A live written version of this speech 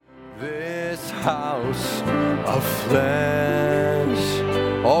house of flesh.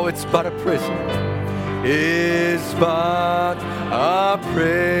 Oh, it's but a prison. Is but a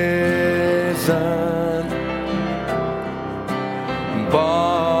prison.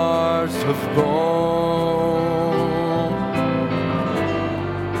 Bars of bone,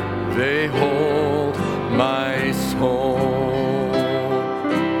 they hold my soul.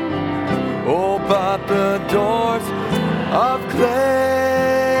 Oh, but the doors of clay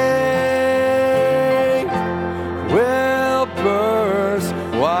will burst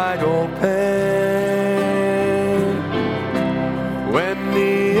wide open when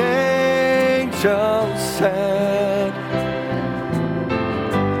the angels set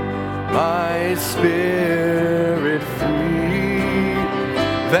my spirit free.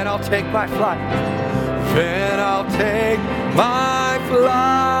 Then I'll take my flight. Then I'll take my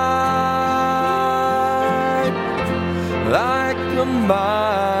flight like a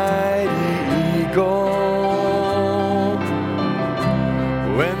mighty eagle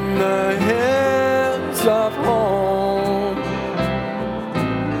when the hills of home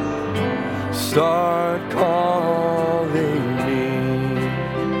start calling me.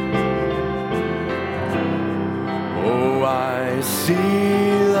 Oh, I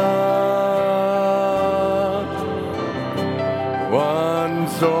see love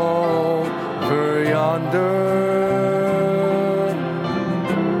one's over yonder.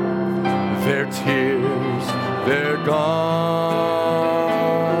 Their tears, they're gone,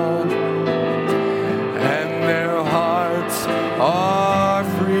 and their hearts are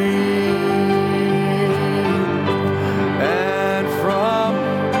free. And from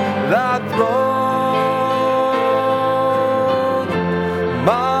that throne,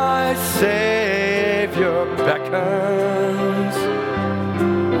 my Savior beckons,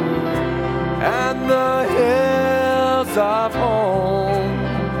 and the hills of home,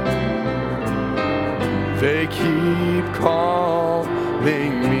 they keep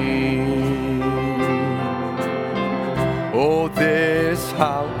calling me. Oh, this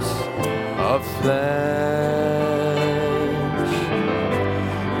house of flesh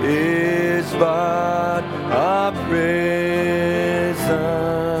is but a prison.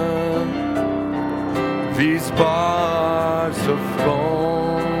 These bars of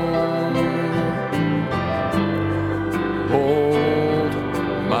bone hold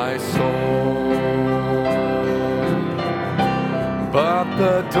my soul. But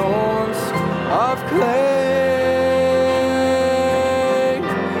the doors of clay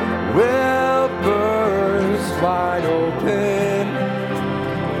will burst wide open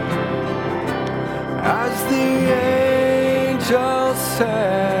as the angels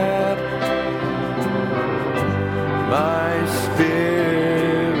set my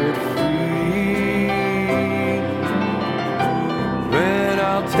spirit free. Then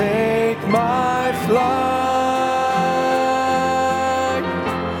I'll take my flight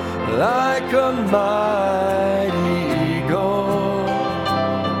like a mighty eagle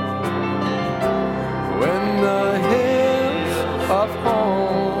when the hills of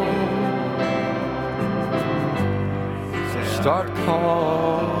home start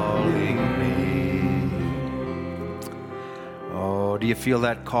calling me. Oh, do you feel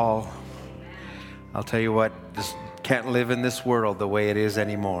that call? I'll tell you what, just can't live in this world the way it is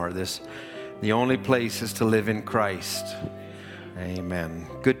anymore. The only place is to live in Christ. Amen.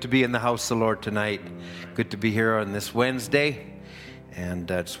 Good to be in the house of the Lord tonight. Good to be here on this Wednesday. And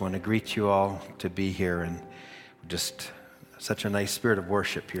I just want to greet you all to be here. And just such a nice spirit of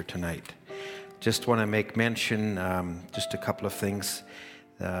worship here tonight. Just want to make mention, just a couple of things.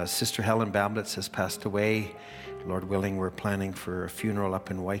 Sister Helen Bamblitz has passed away. Lord willing, we're planning for a funeral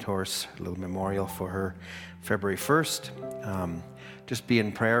up in Whitehorse, a little memorial for her February 1st. Just be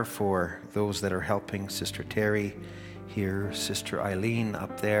in prayer for those that are helping. Sister Terry here, Sister Eileen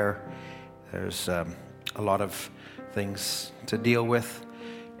up there. There's a lot of things to deal with,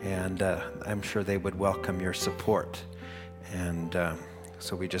 and I'm sure they would welcome your support. And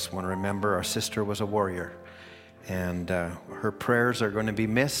so we just want to remember our sister was a warrior, and her prayers are going to be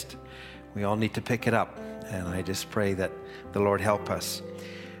missed. We all need to pick it up, and I just pray that the Lord help us.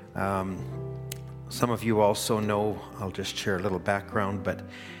 Some of you also know, I'll just share a little background, but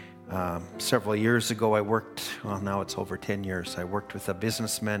several years ago I worked, well now it's over 10 years, I worked with a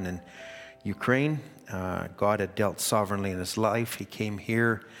businessman in Ukraine. God had dealt sovereignly in his life. He came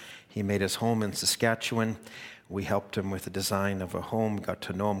here, he made his home in Saskatchewan. We helped him with the design of a home, got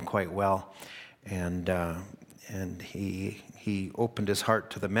to know him quite well, and he opened his heart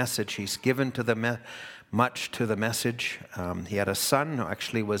to the message. He's given to the much to the message. He had a son, who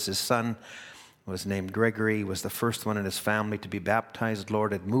actually was his son was named Gregory. He was the first one in his family to be baptized. The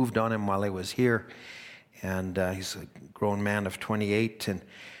Lord had moved on him while he was here, and he's a grown man of 28. And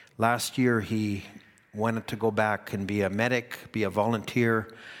last year he wanted to go back and be a medic, be a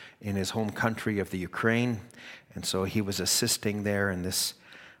volunteer in his home country of the Ukraine. And so he was assisting there, and a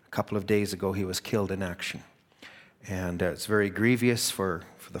couple of days ago he was killed in action. And it's very grievous for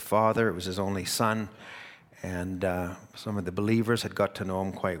the father. It was his only son, and some of the believers had got to know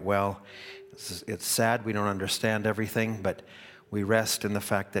him quite well. It's sad, we don't understand everything, but we rest in the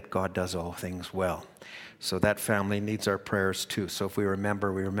fact that God does all things well. So that family needs our prayers too. So if we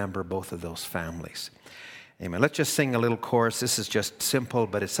remember both of those families. Amen. Let's just sing a little chorus. This is just simple,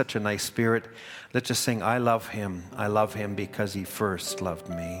 but it's such a nice spirit. Let's just sing, I love him because he first loved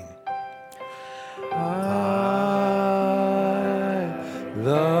me. I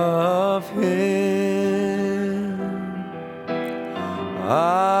love him.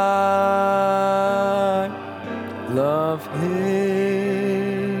 I love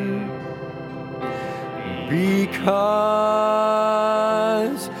him because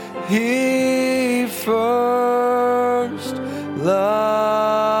he first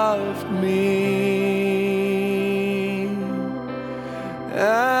loved me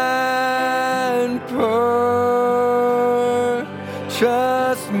and purchased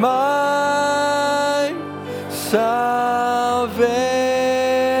my salvation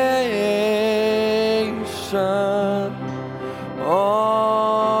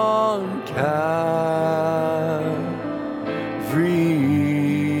on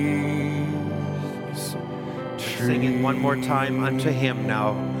Calvary's tree. Sing it one more time unto him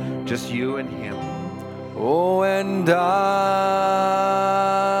now, just you and him. Oh, and I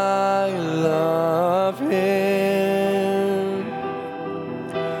love him.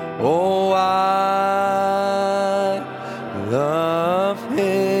 Oh, I love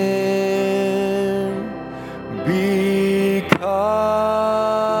him because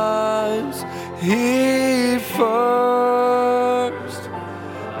he first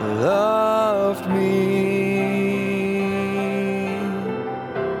loved me.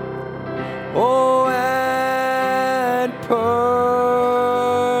 Oh, and purchased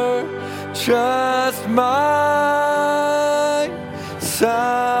my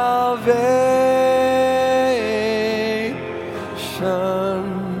salvation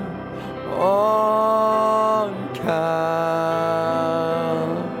on Calvary's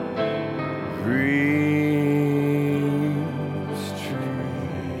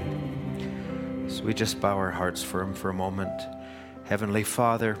tree. So we just bow our hearts for him for a moment. Heavenly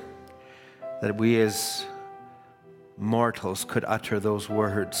Father, that we as mortals could utter those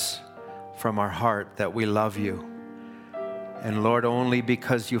words from our heart that we love you. And Lord, only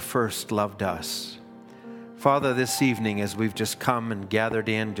because you first loved us. Father, this evening as we've just come and gathered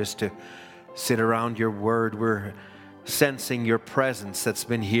in just to sit around your word, we're sensing your presence that's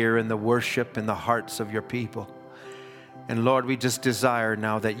been here in the worship in the hearts of your people. And Lord, we just desire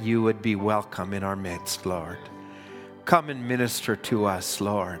now that you would be welcome in our midst, Lord. Come and minister to us,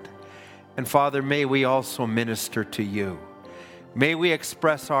 Lord. And Father, may we also minister to you. May we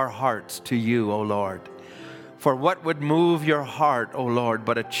express our hearts to you, O Lord. For what would move your heart, O Lord,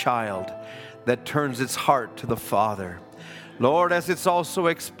 but a child that turns its heart to the Father? Lord, as it's also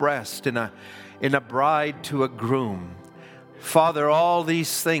expressed in a bride to a groom. Father, all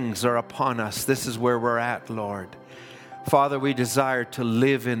these things are upon us. This is where we're at, Lord. Father, we desire to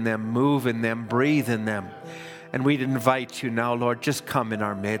live in them, move in them, breathe in them. And we'd invite you now, Lord, just come in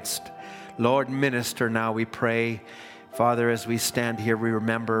our midst. Lord, minister now, we pray. Father, as we stand here, we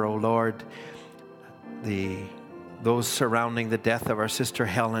remember, oh Lord, those surrounding the death of our sister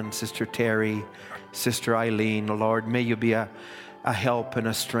Helen, sister Terry, sister Eileen. Oh Lord, may you be a help and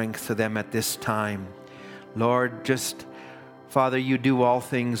a strength to them at this time. Lord, just, Father, you do all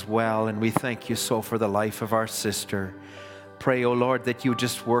things well, and we thank you so for the life of our sister. Pray, oh Lord, that you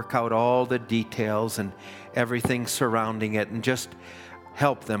just work out all the details and everything surrounding it, and just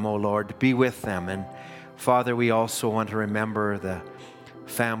help them, oh Lord, be with them. And Father, we also want to remember the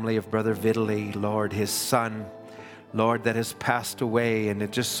family of Brother Vidley, Lord, his son, Lord, that has passed away, and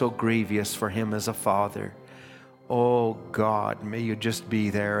it's just so grievous for him as a father. Oh God, may you just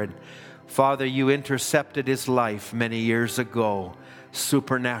be there. And Father, you intercepted his life many years ago,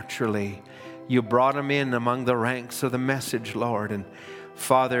 supernaturally. You brought him in among the ranks of the message, Lord. And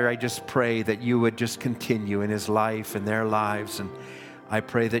Father, I just pray that you would just continue in his life and their lives. And I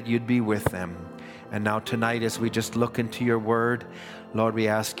pray that you'd be with them. And now tonight, as we just look into your word, Lord, we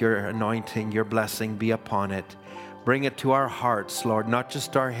ask your anointing, your blessing be upon it. Bring it to our hearts, Lord, not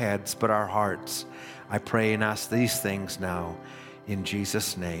just our heads, but our hearts. I pray and ask these things now in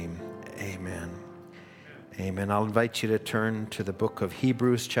Jesus' name. Amen. Amen. I'll invite you to turn to the book of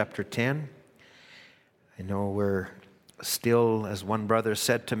Hebrews chapter 10. I know we're still, as one brother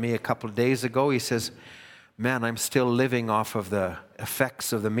said to me a couple of days ago, he says, man, I'm still living off of the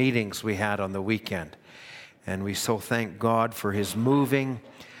effects of the meetings we had on the weekend. And we so thank God for His moving.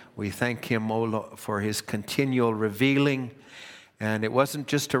 We thank Him for His continual revealing. And it wasn't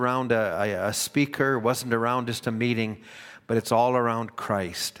just around a speaker, it wasn't around just a meeting, but it's all around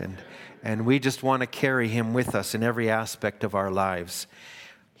Christ. And we just want to carry Him with us in every aspect of our lives.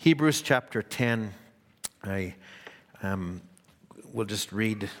 Hebrews chapter 10, we'll just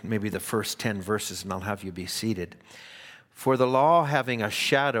read maybe the first 10 verses and I'll have you be seated. For the law, having a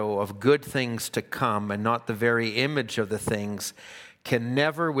shadow of good things to come and not the very image of the things, can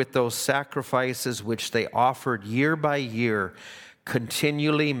never, with those sacrifices which they offered year by year,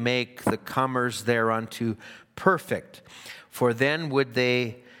 continually make the comers thereunto perfect. For then would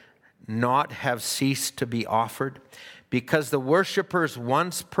they not have ceased to be offered? Because the worshippers,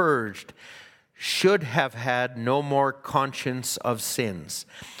 once purged, should have had no more conscience of sins.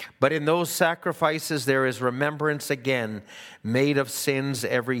 But in those sacrifices there is remembrance again made of sins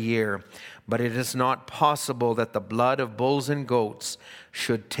every year. But it is not possible that the blood of bulls and goats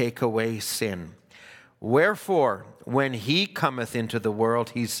should take away sin. Wherefore, when He cometh into the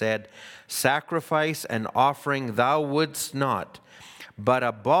world, He said, sacrifice and offering thou wouldst not, but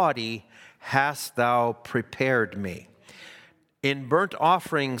a body hast thou prepared me. In burnt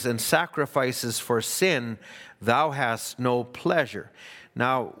offerings and sacrifices for sin, thou hast no pleasure.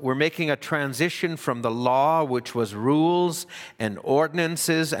 Now, we're making a transition from the law, which was rules and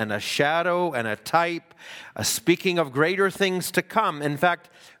ordinances and a shadow and a type, speaking of greater things to come. In fact,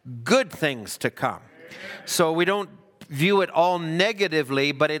 good things to come. So we don't view it all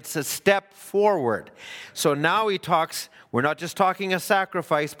negatively, but it's a step forward. So now he talks, we're not just talking a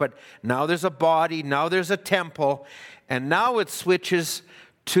sacrifice, but now there's a body, now there's a temple, and now it switches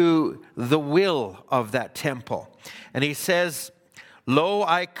to the will of that temple. And he says, lo,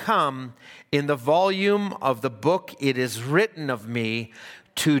 I come, in the volume of the book it is written of me,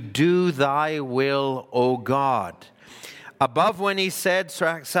 to do thy will, O God. Above when he said,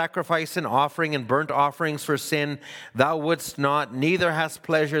 sacrifice and offering and burnt offerings for sin, thou wouldst not, neither hast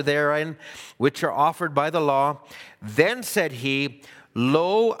pleasure therein, which are offered by the law. Then said he,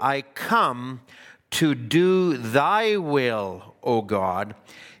 lo, I come to do thy will, O God.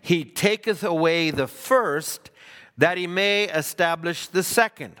 He taketh away the first, that he may establish the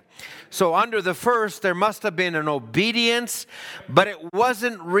second. So under the first, there must have been an obedience, but it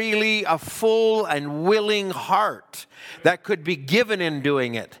wasn't really a full and willing heart that could be given in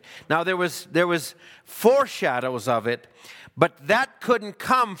doing it. Now there was foreshadows of it, but that couldn't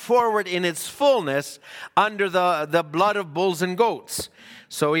come forward in its fullness under the blood of bulls and goats.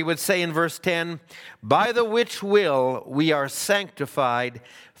 So he would say in verse 10, by the which will we are sanctified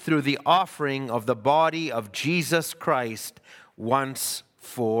through the offering of the body of Jesus Christ once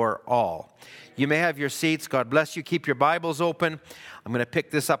for all. You may have your seats. God bless you. Keep your Bibles open. I'm going to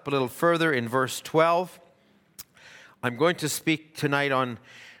pick this up a little further in verse 12. I'm going to speak tonight on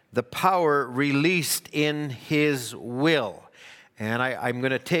the power released in His will. And I'm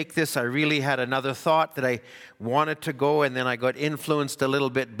going to take this. I really had another thought that I wanted to go, and then I got influenced a little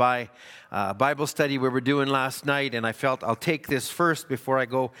bit by Bible study we were doing last night, and I felt I'll take this first before I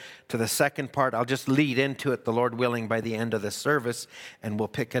go to the second part. I'll just lead into it, the Lord willing, by the end of the service, and we'll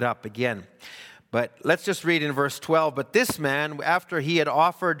pick it up again. But let's just read in verse 12. But this man, after he had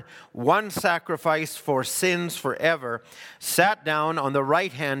offered one sacrifice for sins forever, sat down on the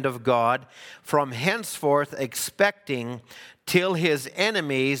right hand of God, from henceforth expecting till his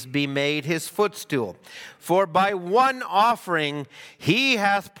enemies be made his footstool. For by one offering he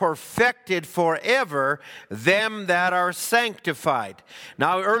hath perfected forever them that are sanctified.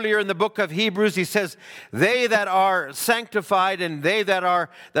 Now earlier in the book of Hebrews he says, they that are sanctified and they that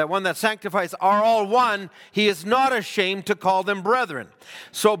one that sanctifies are all one. He is not ashamed to call them brethren.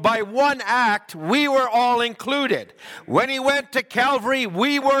 So by one act we were all included. When he went to Calvary,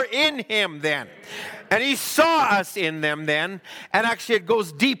 we were in him then. And he saw us in them then, and actually it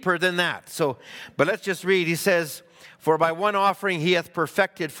goes deeper than that. But let's just read. He says, for by one offering he hath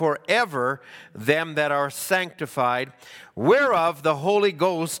perfected forever them that are sanctified, whereof the Holy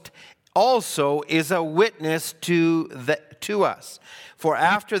Ghost also is a witness to us. For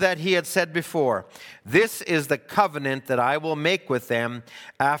after that he had said before, this is the covenant that I will make with them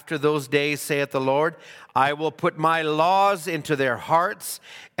after those days, saith the Lord. I will put my laws into their hearts,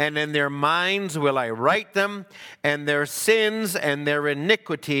 and in their minds will I write them, and their sins and their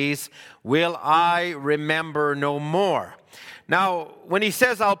iniquities will I remember no more. Now, when he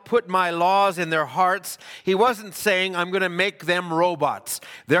says, I'll put my laws in their hearts, he wasn't saying, I'm going to make them robots.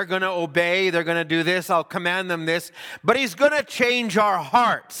 They're going to obey. They're going to do this. I'll command them this. But he's going to change our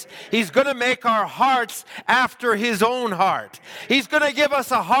hearts. He's going to make our hearts after his own heart. He's going to give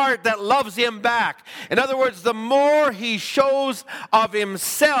us a heart that loves him back. In other words, the more he shows of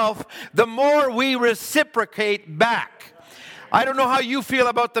himself, the more we reciprocate back. I don't know how you feel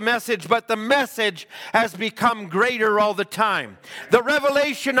about the message, but the message has become greater all the time. The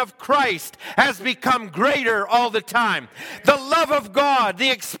revelation of Christ has become greater all the time. The love of God, the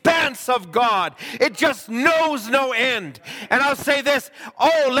expanse of God, it just knows no end. And I'll say this,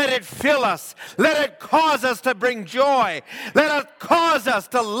 oh, let it fill us. Let it cause us to bring joy. Let it cause us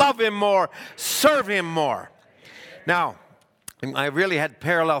to love him more, serve him more. Now, I really had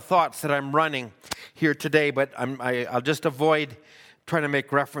parallel thoughts that I'm running here today, but I'll just avoid trying to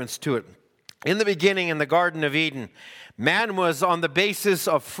make reference to it. In the beginning, in the Garden of Eden, man was on the basis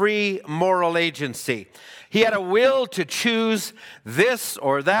of free moral agency. He had a will to choose this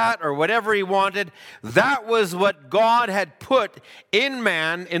or that or whatever he wanted. That was what God had put in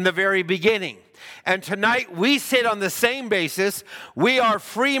man in the very beginning. And tonight we sit on the same basis. We are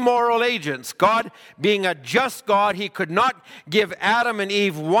free moral agents. God, being a just God, he could not give Adam and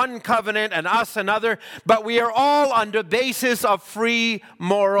Eve one covenant and us another, but we are all on the basis of free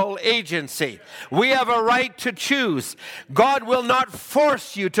moral agency. We have a right to choose. God will not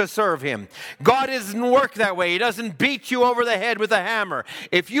force you to serve him. God doesn't work that way. He doesn't beat you over the head with a hammer.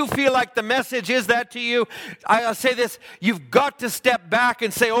 If you feel like the message is that to you, I'll say this, you've got to step back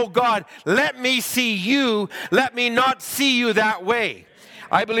and say, oh God, let me see you. Let me not see you that way.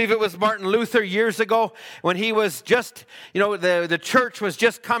 I believe it was Martin Luther years ago when he was just, the church was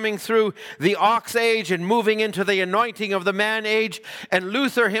just coming through the ox age and moving into the anointing of the man age. And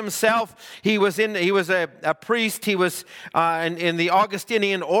Luther himself, he was a priest. He was in the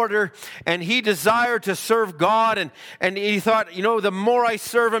Augustinian order, and he desired to serve God. And he thought, the more I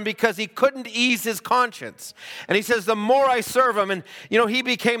serve him, because he couldn't ease his conscience. And he says, the more I serve him, and he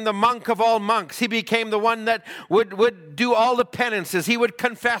became the monk of all monks. He became the one that would do all the penances. He would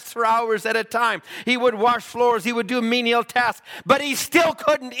confess for hours at a time. He would wash floors. He would do menial tasks. But he still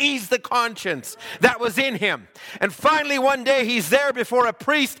couldn't ease the conscience that was in him. And finally one day he's there before a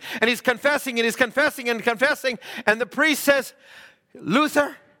priest and he's confessing and he's confessing and confessing. And the priest says,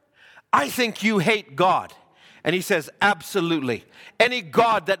 Luther, I think you hate God. And he says, absolutely. Any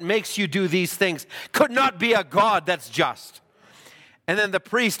God that makes you do these things could not be a God that's just. And then the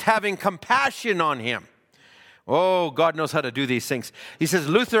priest, having compassion on him, oh, God knows how to do these things. He says,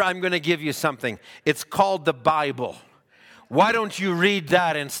 Luther, I'm going to give you something. It's called the Bible. Why don't you read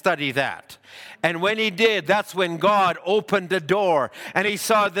that and study that? And when he did, that's when God opened the door. And he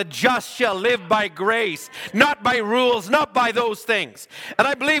saw the just shall live by grace, not by rules, not by those things. And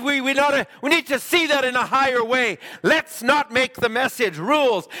I believe we need to see that in a higher way. Let's not make the message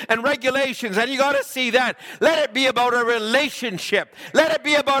rules and regulations. And you got to see that. Let it be about a relationship. Let it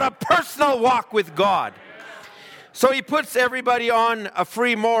be about a personal walk with God. So he puts everybody on a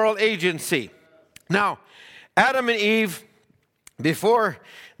free moral agency. Now, Adam and Eve, before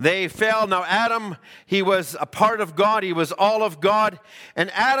they fell, now Adam, he was a part of God. He was all of God.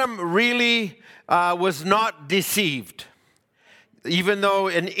 And Adam really was not deceived. Even though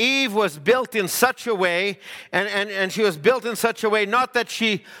Eve was built in such a way, and she was built in such a way, not that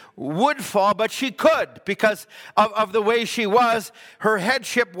she would fall, but she could, because of the way she was. Her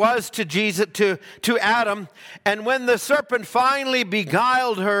headship was to Jesus, to Adam. And when the serpent finally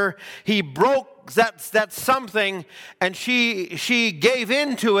beguiled her, he broke that something, and she gave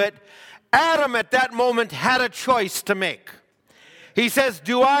into it. Adam at that moment had a choice to make. He says,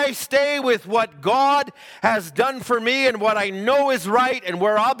 do I stay with what God has done for me and what I know is right and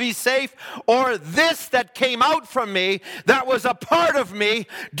where I'll be safe? Or this that came out from me, that was a part of me,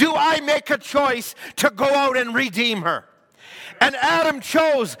 do I make a choice to go out and redeem her? And Adam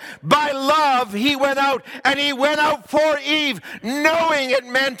chose. By love, he went out, and he went out for Eve, knowing it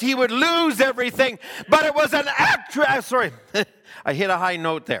meant he would lose everything. But it was an sorry, I hit a high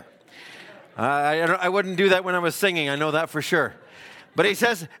note there. I wouldn't do that when I was singing, I know that for sure. But he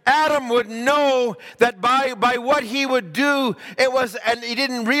says Adam would know that by what he would do, it was, and he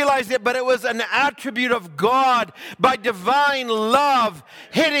didn't realize it, but it was an attribute of God by divine love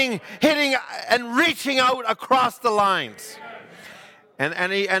hitting and reaching out across the lines.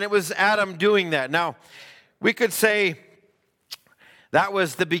 And it was Adam doing that. Now, we could say that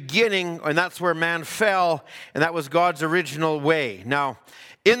was the beginning, and that's where man fell, and that was God's original way. Now,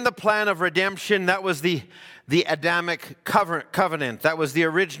 in the plan of redemption, that was the the Adamic covenant. That was the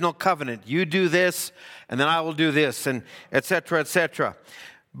original covenant. You do this, and then I will do this, and et cetera, et cetera.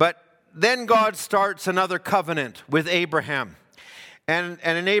 But then God starts another covenant with Abraham. And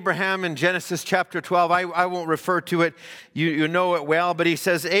in Abraham, in Genesis chapter 12, I won't refer to it. You know it well. But he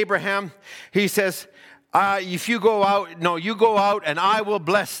says, Abraham, he says, if you go out, no, you go out and I will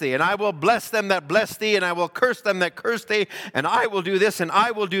bless thee. And I will bless them that bless thee. And I will curse them that curse thee. And I will do this and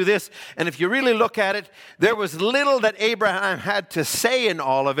I will do this. And if you really look at it, there was little that Abraham had to say in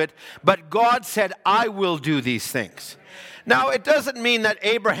all of it. But God said, I will do these things. Now, it doesn't mean that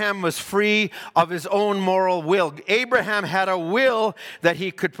Abraham was free of his own moral will. Abraham had a will that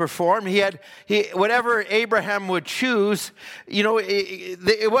he could perform. Whatever Abraham would choose,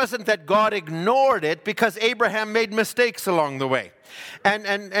 it wasn't that God ignored it, because Abraham made mistakes along the way.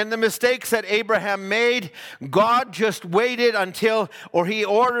 And the mistakes that Abraham made, God just waited or he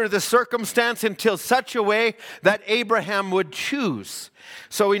ordered the circumstance until such a way that Abraham would choose.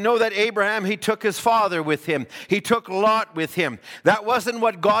 So we know that Abraham, he took his father with him. He took Lot with him. That wasn't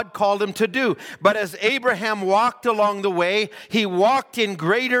what God called him to do. But as Abraham walked along the way, he walked in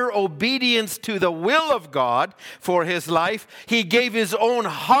greater obedience to the will of God for his life. He gave his own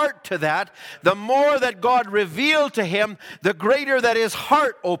heart to that. The more that God revealed to him, the greater that his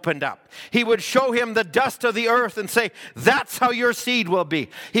heart opened up. He would show him the dust of the earth and say, that's how your seed will be.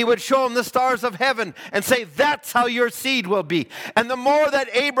 He would show him the stars of heaven and say, that's how your seed will be. And the more that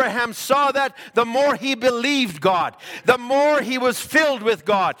Abraham saw that, the more he believed God. The more he was filled with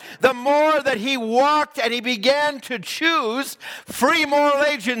God. The more that he walked and he began to choose free moral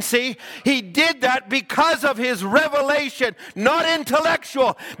agency. He did that because of his revelation, not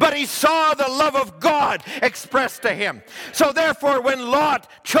intellectual, but he saw the love of God expressed to him. So therefore, when Lot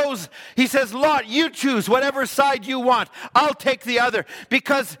chose, he says, Lot, you choose whatever side you want. I'll take the other.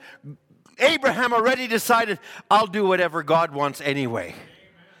 Because Abraham already decided, I'll do whatever God wants anyway.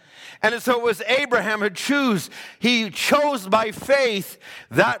 And so it was Abraham who chose. He chose by faith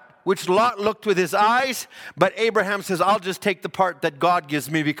that which Lot looked with his eyes. But Abraham says, I'll just take the part that God gives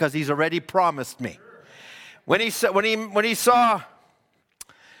me because he's already promised me. When he saw,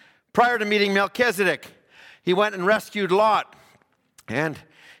 prior to meeting Melchizedek, he went and rescued Lot. And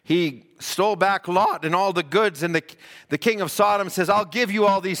he stole back Lot and all the goods. And the king of Sodom says, I'll give you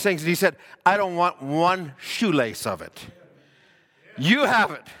all these things. And he said, I don't want one shoelace of it. You have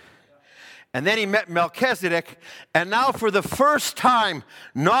it. And then he met Melchizedek. And now for the first time,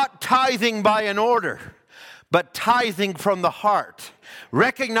 not tithing by an order, but tithing from the heart.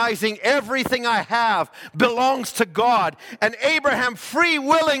 Recognizing everything I have belongs to God. And Abraham free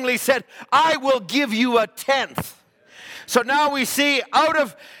willingly said, I will give you a tenth. So now we see out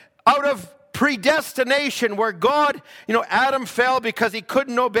of predestination where God, Adam fell because he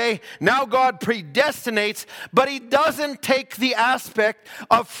couldn't obey. Now God predestinates, but he doesn't take the aspect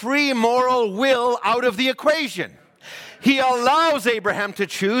of free moral will out of the equation. He allows Abraham to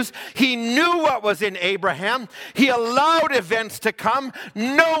choose. He knew what was in Abraham. He allowed events to come,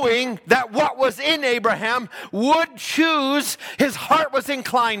 knowing that what was in Abraham would choose. His heart was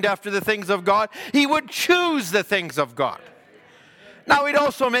inclined after the things of God. He would choose the things of God. Now, he'd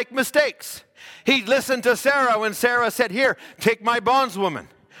also make mistakes. He listened to Sarah when Sarah said, here, take my bondswoman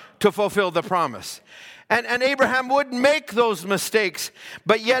to fulfill the promise. And Abraham would make those mistakes.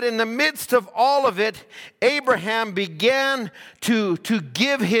 But yet in the midst of all of it, Abraham began to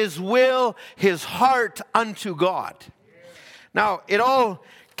give his will, his heart unto God. Now, it all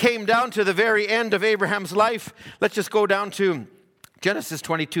came down to the very end of Abraham's life. Let's just go down to Genesis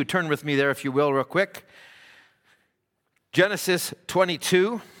 22. Turn with me there, if you will, real quick. Genesis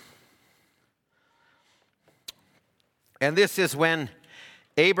 22. And this is when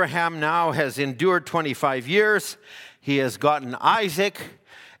Abraham now has endured 25 years. He has gotten Isaac,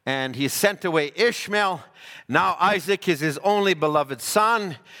 and he sent away Ishmael. Now Isaac is his only beloved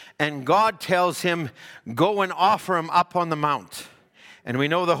son, and God tells him, go and offer him up on the mount. And we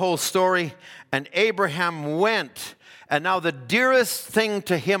know the whole story. And Abraham went, and now the dearest thing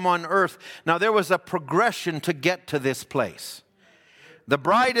to him on earth. Now there was a progression to get to this place. The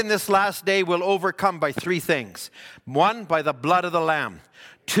bride in this last day will overcome by three things. One, by the blood of the Lamb.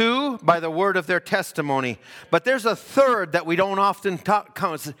 Two, by the word of their testimony. But there's a third that we don't often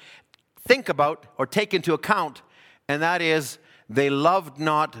think about or take into account, and that is, they loved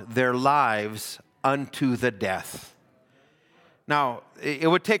not their lives unto the death. Now, it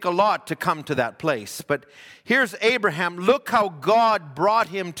would take a lot to come to that place. But here's Abraham. Look how God brought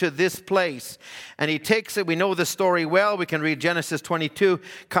him to this place. And he takes it. We know the story well. We can read Genesis 22,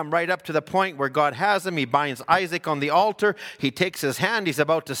 come right up to the point where God has him. He binds Isaac on the altar. He takes his hand. He's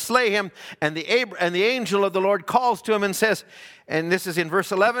about to slay him. And the angel of the Lord calls to him and says, and this is in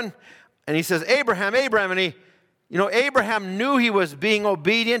verse 11, and he says, Abraham, Abraham. And Abraham knew he was being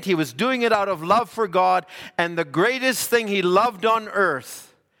obedient. He was doing it out of love for God. And the greatest thing he loved on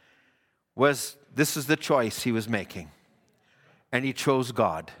earth was, this is the choice he was making. And he chose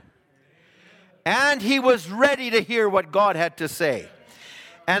God. And he was ready to hear what God had to say.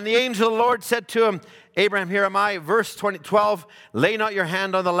 And the angel of the Lord said to him, Abraham, here am I. Verse 12, lay not your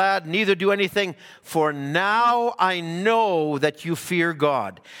hand on the lad, neither do anything, for now I know that you fear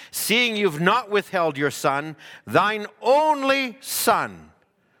God, seeing you've not withheld your son, thine only son,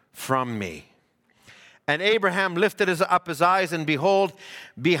 from me. And Abraham lifted up his eyes, and behold,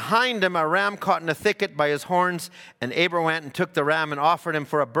 behind him a ram caught in a thicket by his horns. And Abraham went and took the ram and offered him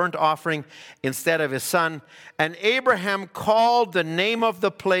for a burnt offering instead of his son. And Abraham called the name of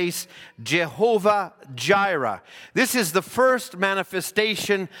the place Jehovah Jireh. This is the first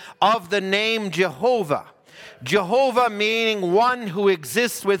manifestation of the name Jehovah. Jehovah meaning one who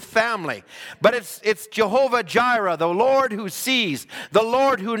exists with family. But it's Jehovah Jireh, the Lord who sees, the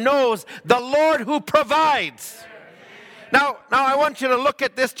Lord who knows, the Lord who provides. Now I want you to look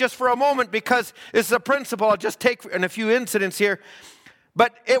at this just for a moment, because this is a principle. I'll just take in a few incidents here.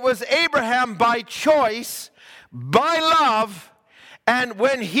 But it was Abraham by choice, by love, and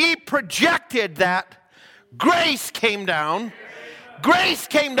when he projected that, grace came down. Grace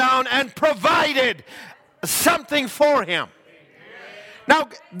came down and provided something for him. Now,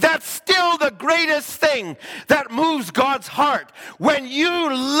 that's still the greatest thing that moves God's heart. When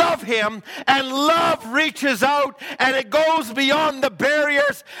you love him and love reaches out and it goes beyond the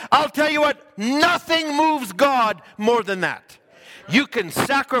barriers, I'll tell you what, nothing moves God more than that. You can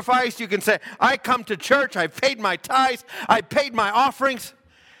sacrifice, you can say, I come to church, I paid my tithes, I paid my offerings.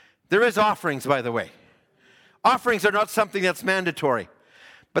 There is offerings, by the way. Offerings are not something that's mandatory.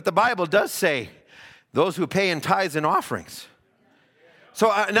 But the Bible does say, those who pay in tithes and offerings.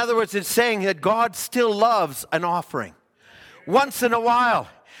 So in other words, it's saying that God still loves an offering. Once in a while,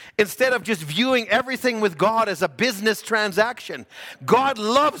 instead of just viewing everything with God as a business transaction, God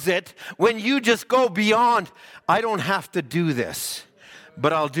loves it when you just go beyond, I don't have to do this,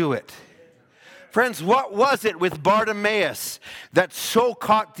 but I'll do it. Friends, what was it with Bartimaeus that so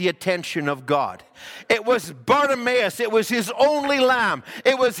caught the attention of God? It was Bartimaeus. It was his only lamb.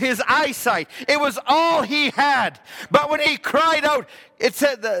 It was his eyesight. It was all he had. But when he cried out, it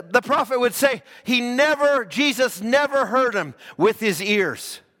said the prophet would say, Jesus never heard him with his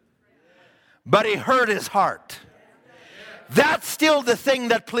ears, but he heard his heart. That's still the thing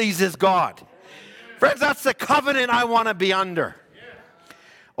that pleases God. Friends, that's the covenant I want to be under.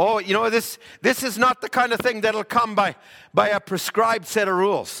 Oh, this is not the kind of thing that'll come by a prescribed set of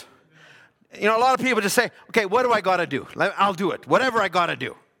rules. A lot of people just say, okay, what do I got to do? I'll do it. Whatever I got to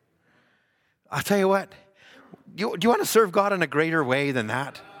do. I'll tell you what. Do you want to serve God in a greater way than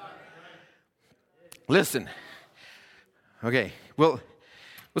that? Listen. Okay, we'll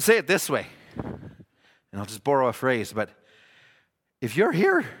say it this way. And I'll just borrow a phrase, but if you're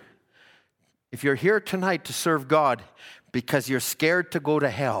here tonight to serve God because you're scared to go to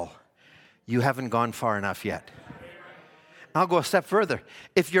hell, you haven't gone far enough yet. I'll go a step further.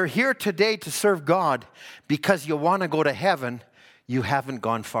 If you're here today to serve God because you want to go to heaven, you haven't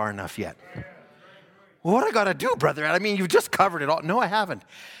gone far enough yet. Well, what I got to do, brother? I mean, you've just covered it all. No, I haven't.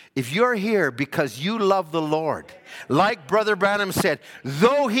 If you're here because you love the Lord, like Brother Branham said,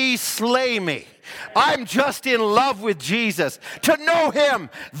 though he slay me, I'm just in love with Jesus. To know him,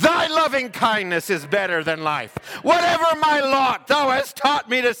 thy loving kindness is better than life. Whatever my lot, thou hast taught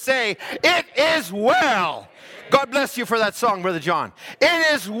me to say, it is well. God bless you for that song, Brother John.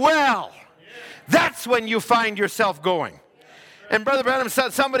 It is well. That's when you find yourself going. And Brother Branham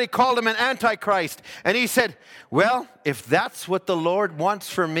said somebody called him an antichrist. And he said, well, if that's what the Lord wants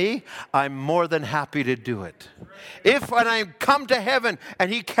for me, I'm more than happy to do it. If when I come to heaven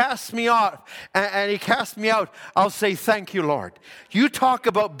and he casts me out, I'll say, thank you, Lord. You talk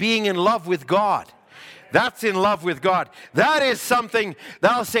about being in love with God. That's in love with God. That is something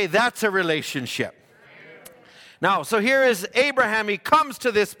that I'll say that's a relationship. Now, so here is Abraham. He comes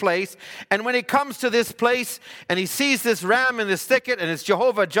to this place, and when he comes to this place, and he sees this ram in this thicket, and it's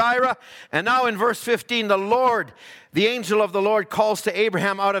Jehovah Jireh, and now in verse 15, the angel of the Lord calls to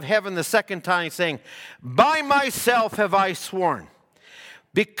Abraham out of heaven the second time, saying, by myself have I sworn,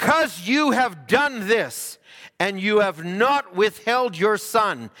 because you have done this, and you have not withheld your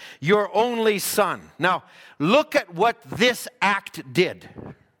son, your only son. Now, look at what this act did.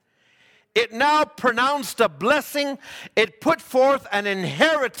 It now pronounced a blessing. It put forth an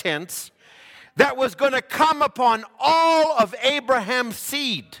inheritance that was going to come upon all of Abraham's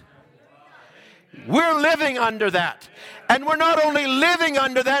seed. We're living under that. And we're not only living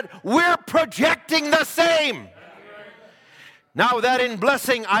under that, we're projecting the same. Now that in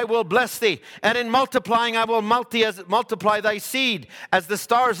blessing I will bless thee, and in multiplying I will multiply thy seed as the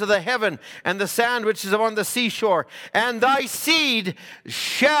stars of the heaven and the sand which is upon the seashore. And thy seed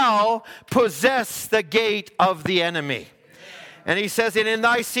shall possess the gate of the enemy. And he says, and in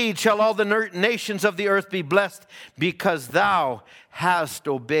thy seed shall all the nations of the earth be blessed, because thou hast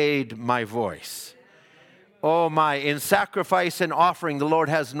obeyed my voice. Oh my, in sacrifice and offering the Lord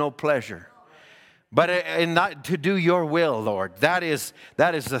has no pleasure. But in not to do your will, Lord, that is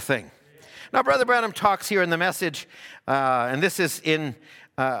the thing. Now, Brother Branham talks here in the message, and this is in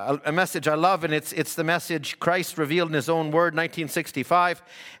a message I love, and it's the message Christ revealed in his own word, 1965.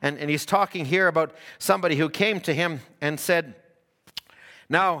 And he's talking here about somebody who came to him and said,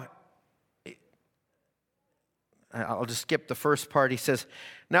 now, I'll just skip the first part. He says,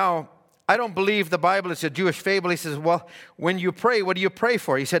 now, I don't believe the Bible is a Jewish fable. He says, well, when you pray, what do you pray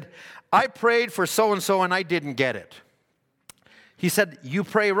for? He said, I prayed for so-and-so and I didn't get it. He said, you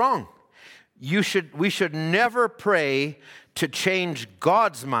pray wrong. We should never pray to change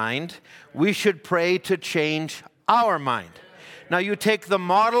God's mind. We should pray to change our mind. Now you take the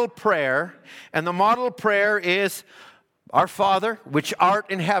model prayer, and the model prayer is, Our Father, which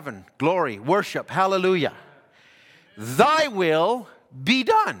art in heaven, glory, worship, hallelujah. Thy will be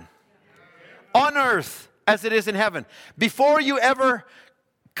done on earth as it is in heaven. Before you ever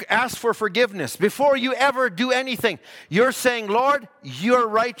ask for forgiveness, before you ever do anything, you're saying, Lord, you're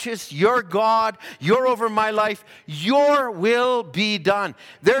righteous, you're God, you're over my life, your will be done.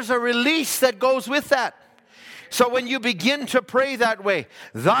 There's a release that goes with that. So when you begin to pray that way,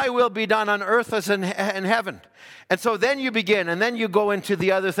 thy will be done on earth as in heaven. And so then you begin, and then you go into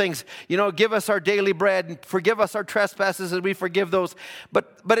the other things. You know, give us our daily bread, and forgive us our trespasses as we forgive those. But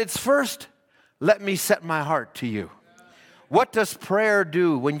it's first, let me set my heart to you. What does prayer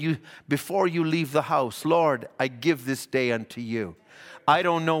do before you leave the house? Lord, I give this day unto you. I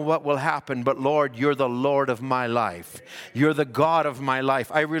don't know what will happen, but Lord, you're the Lord of my life. You're the God of my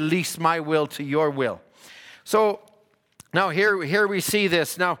life. I release my will to your will. So now here we see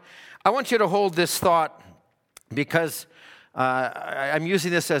this. Now, I want you to hold this thought, because I'm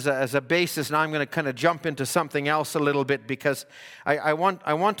using this as a basis. Now I'm going to kind of jump into something else a little bit, because I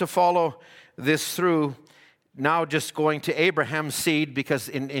want to follow this through. Now just going to Abraham's seed, because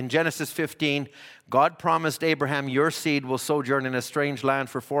in Genesis 15, God promised Abraham, your seed will sojourn in a strange land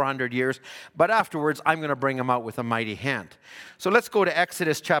for 400 years, but afterwards I'm going to bring them out with a mighty hand. So let's go to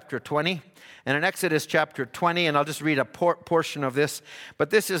Exodus chapter 20. And in Exodus chapter 20, and I'll just read a portion of this, but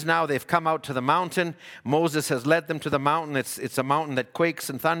this is now they've come out to the mountain. Moses has led them to the mountain. It's a mountain that quakes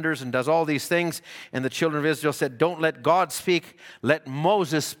and thunders and does all these things. And the children of Israel said, don't let God speak, let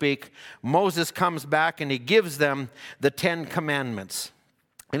Moses speak. Moses comes back and he gives them the 10 commandments.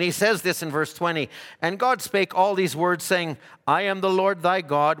 And he says this in verse 20, and God spake all these words, saying, I am the Lord thy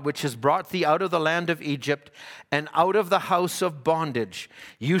God, which has brought thee out of the land of Egypt, and out of the house of bondage.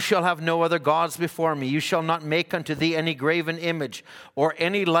 You shall have no other gods before me. You shall not make unto thee any graven image, or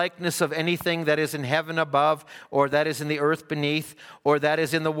any likeness of anything that is in heaven above, or that is in the earth beneath, or that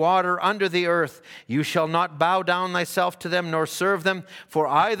is in the water under the earth. You shall not bow down thyself to them, nor serve them, for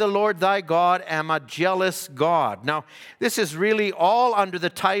I, the Lord thy God, am a jealous God. Now, this is really all under the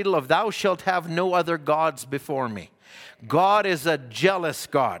title of thou shalt have no other gods before me. God is a jealous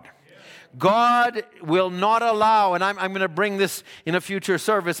God. God will not allow, and I'm going to bring this in a future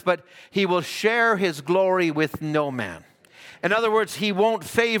service, but he will share his glory with no man. In other words, he won't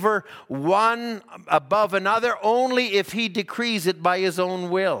favor one above another, only if he decrees it by his own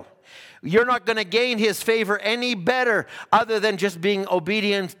will. You're not going to gain his favor any better other than just being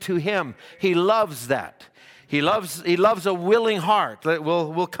obedient to him. He loves that. He loves a willing heart.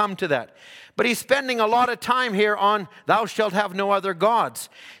 We'll come to that. But he's spending a lot of time here on thou shalt have no other gods.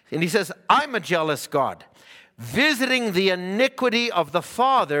 And he says, I'm a jealous God, visiting the iniquity of the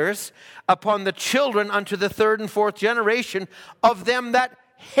fathers upon the children unto the third and fourth generation of them that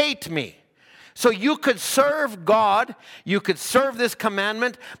hate me. So you could serve God, you could serve this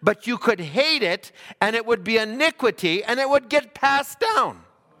commandment, but you could hate it, and it would be iniquity, and it would get passed down.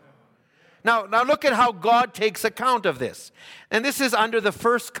 Now look at how God takes account of this. And this is under the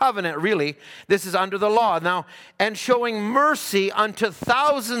first covenant, really. This is under the law. Now, and showing mercy unto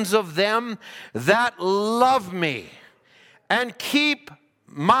thousands of them that love me and keep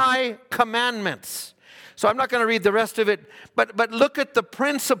my commandments. So I'm not going to read the rest of it, but look at the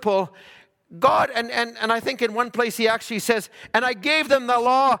principle. God, and I think in one place he actually says, and I gave them the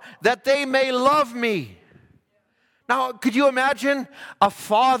law that they may love me. Now, could you imagine a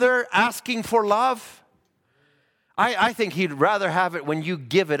father asking for love? I think he'd rather have it when you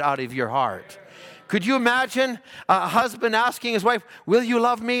give it out of your heart. Could you imagine a husband asking his wife, will you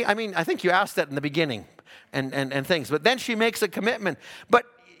love me? I mean, I think you asked that in the beginning and things. But then she makes a commitment. But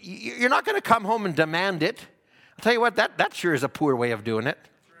you're not going to come home and demand it. I'll tell you what, that sure is a poor way of doing it.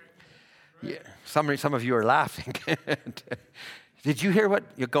 Yeah, some of you are laughing. Did you hear what,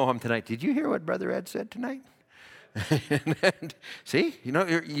 you go home tonight, did you hear what Brother Ed said tonight? And see,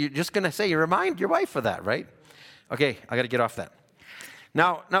 you're just going to say, you remind your wife of that, right? Okay, I got to get off that.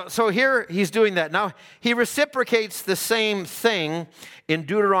 Now, so here he's doing that. Now, he reciprocates the same thing in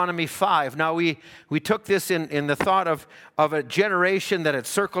Deuteronomy 5. Now, we took this in the thought of a generation that had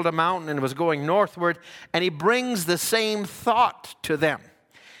circled a mountain and was going northward, and he brings the same thought to them.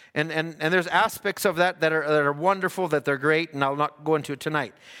 And there's aspects of that are wonderful, that they're great, and I'll not go into it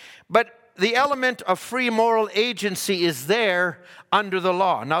tonight. But the element of free moral agency is there under the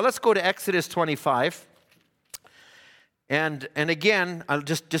law. Now let's go to Exodus 25. And again, I'll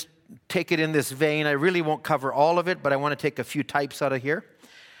just take it in this vein. I really won't cover all of it, but I want to take a few types out of here.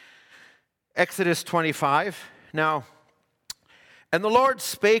 Exodus 25. Now, and the Lord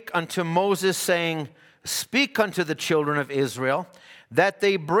spake unto Moses, saying, speak unto the children of Israel, that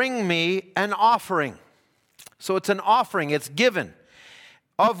they bring me an offering. So it's an offering, it's given,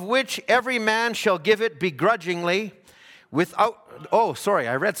 of which every man shall give it begrudgingly without,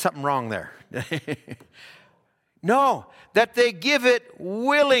 I read something wrong there. No, that they give it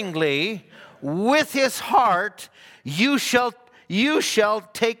willingly with his heart, you shall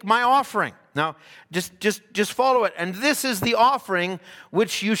take my offering. Now, just follow it. And this is the offering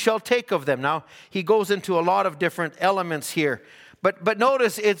which you shall take of them. Now, he goes into a lot of different elements here. But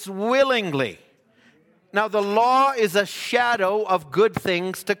notice it's willingly. Now, the law is a shadow of good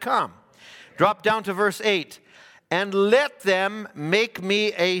things to come. Drop down to verse 8. And let them make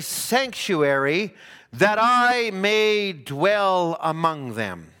me a sanctuary that I may dwell among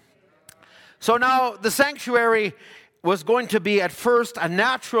them. So now the sanctuary was going to be at first a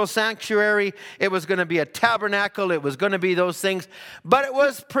natural sanctuary. It was going to be a tabernacle. It was going to be those things. But it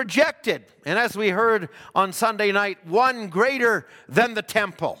was projected. And as we heard on Sunday night, one greater than the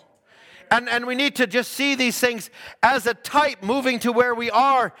temple. And we need to just see these things as a type moving to where we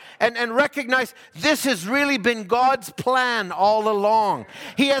are and recognize this has really been God's plan all along.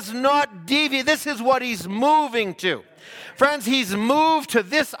 He has not deviated. This is what he's moving to. Friends, he's moved to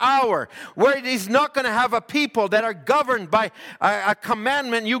this hour where he's not going to have a people that are governed by a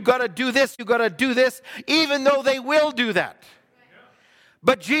commandment. You got to do this, you got to do this, even though they will do that.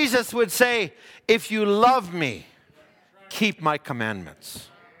 But Jesus would say, if you love me, keep my commandments.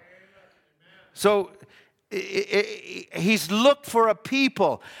 So he's looked for a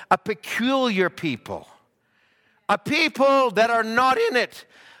people, a peculiar people, a people that are not in it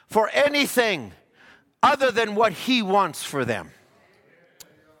for anything other than what he wants for them.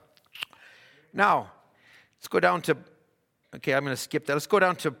 Now, let's go down to, okay, I'm going to skip that. Let's go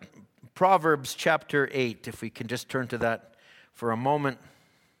down to Proverbs chapter 8, if we can just turn to that for a moment.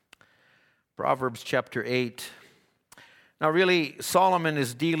 Proverbs chapter 8. Now, really, Solomon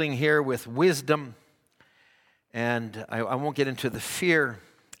is dealing here with wisdom, and I won't get into the fear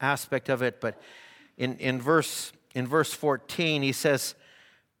aspect of it, but in verse 14, he says,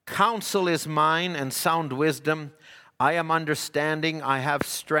 counsel is mine and sound wisdom. I am understanding, I have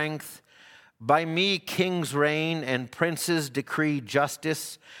strength. By me kings reign and princes decree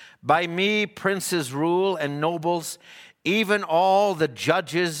justice. By me princes rule and nobles, even all the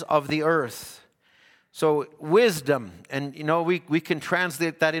judges of the earth. So wisdom, and we can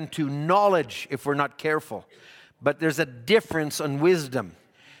translate that into knowledge if we're not careful. But there's a difference on wisdom.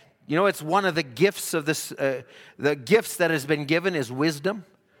 It's one of the gifts of this, the gifts that has been given is wisdom.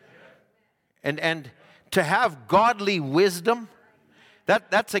 And to have godly wisdom,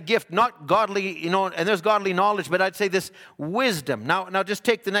 that's a gift, not godly, and there's godly knowledge, but I'd say this wisdom. Now just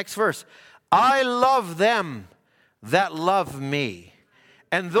take the next verse. I love them that love me.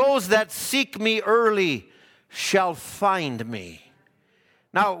 And those that seek me early shall find me.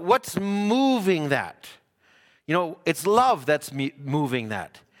 Now, what's moving that? It's love that's moving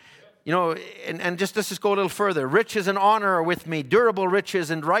that. You know, and just let's just go a little further. Riches and honor are with me, durable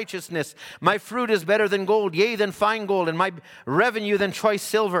riches and righteousness. My fruit is better than gold, yea, than fine gold, and my revenue than choice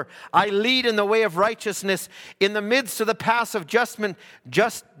silver. I lead in the way of righteousness in the midst of the paths of just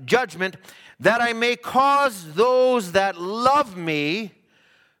judgment, that I may cause those that love me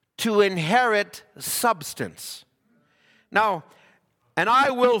to inherit substance. Now, and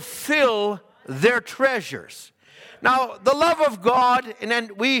I will fill their treasures. Now, the love of God, and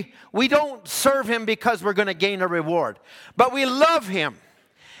then we don't serve Him because we're going to gain a reward, but we love Him.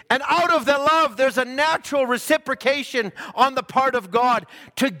 And out of the love, there's a natural reciprocation on the part of God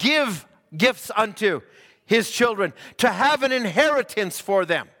to give gifts unto His children, to have an inheritance for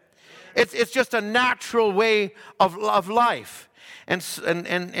them. It's just a natural way of life.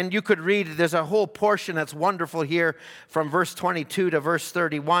 And you could read, there's a whole portion that's wonderful here from verse 22 to verse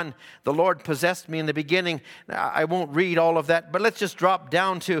 31. The Lord possessed me in the beginning. I won't read all of that, but let's just drop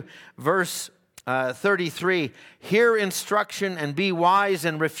down to verse 33. Hear instruction and be wise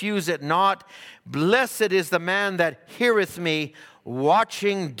and refuse it not. Blessed is the man that heareth me,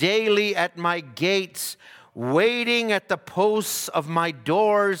 watching daily at my gates, waiting at the posts of my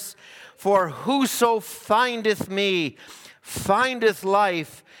doors. For whoso findeth me findeth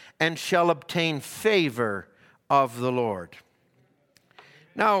life, and shall obtain favor of the Lord.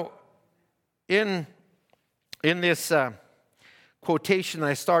 Now, in this quotation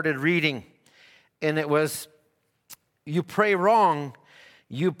I started reading, and it was, you pray wrong,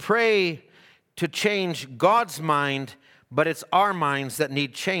 you pray to change God's mind, but it's our minds that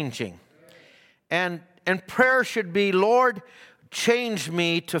need changing. And prayer should be, Lord, change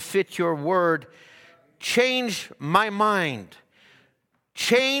me to fit your word. Change my mind.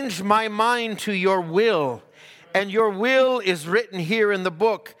 Change my mind to your will. And your will is written here in the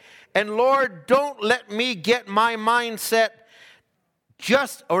book. And Lord, don't let me get my mind set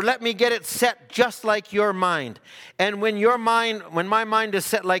let me get it set just like your mind. And when my mind is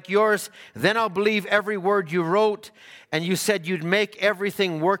set like yours, then I'll believe every word you wrote. And you said you'd make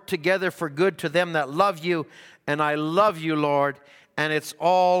everything work together for good to them that love you. And I love you, Lord. And it's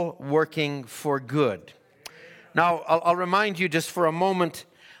all working for good. Now, I'll remind you just for a moment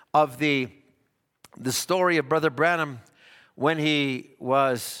of the story of Brother Branham when he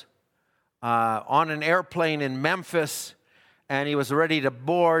was on an airplane in Memphis, and he was ready to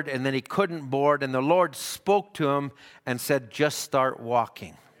board, and then he couldn't board, and the Lord spoke to him and said, just start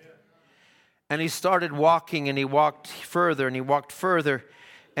walking. And he started walking, and he walked further, and he walked further.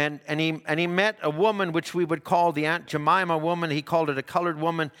 And he met a woman which we would call the Aunt Jemima woman. He called it a colored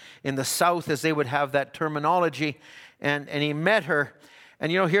woman in the South, as they would have that terminology. And he met her. And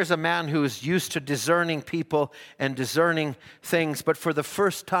you know, here's a man who's used to discerning people and discerning things. But for the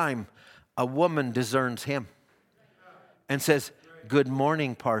first time, a woman discerns him and says, good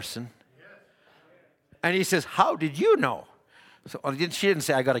morning, parson. And he says, how did you know? So she didn't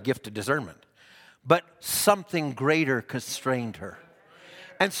say, I got a gift of discernment. But something greater constrained her.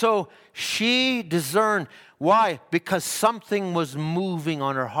 And so she discerned. Why? Because something was moving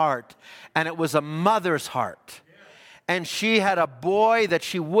on her heart. And it was a mother's heart. And she had a boy that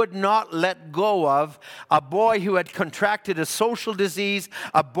she would not let go of. A boy who had contracted a social disease.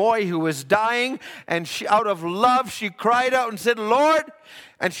 A boy who was dying. And she, out of love, she cried out and said, Lord.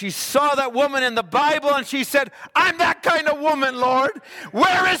 And she saw that woman in the Bible. And she said, I'm that kind of woman, Lord.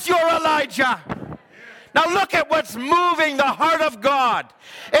 Where is your Elijah? Now look at what's moving the heart of God.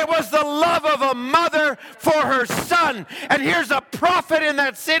 It was the love of a mother for her son. And here's a prophet in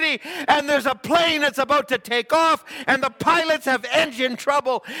that city, and there's a plane that's about to take off, and the pilots have engine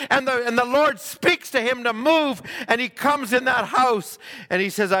trouble, and the Lord speaks to him to move, and he comes in that house, and he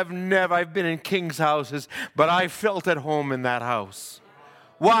says, I've been in king's houses, but I felt at home in that house.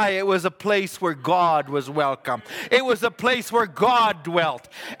 Why? It was a place where God was welcome. It was a place where God dwelt.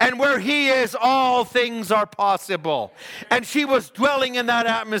 And where He is, all things are possible. And she was dwelling in that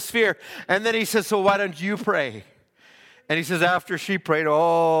atmosphere. And then he says, so why don't you pray? And he says, after she prayed,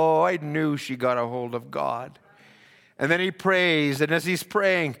 I knew she got a hold of God. And then he prays, and as he's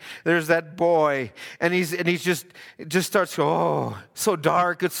praying, there's that boy, and he's just starts going, so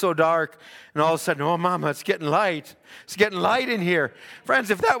dark, it's so dark. And all of a sudden, Mama, it's getting light. It's getting light in here. Friends,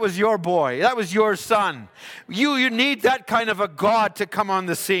 if that was your boy, that was your son, you need that kind of a God to come on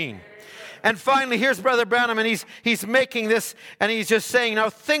the scene. And finally, here's Brother Branham, and he's making this, and he's just saying, now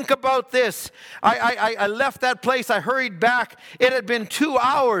think about this. I left that place. I hurried back. It had been 2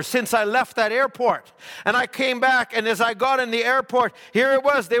 hours since I left that airport. And I came back, and as I got in the airport, here it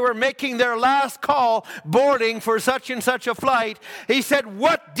was. They were making their last call, boarding for such and such a flight. He said,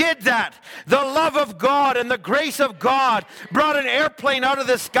 what did that? The love of God and the grace of God brought an airplane out of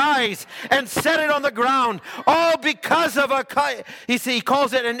the skies and set it on the ground, all because of he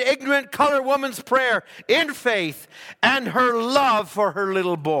calls it an ignorant colored woman's prayer in faith and her love for her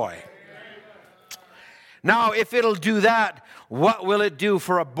little boy. Now, if it'll do that, what will it do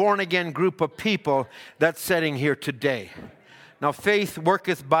for a born-again group of people that's sitting here today? Now, faith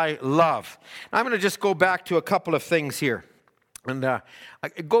worketh by love. I'm going to just go back to a couple of things here. And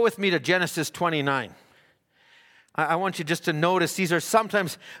go with me to Genesis 29. I want you just to notice these are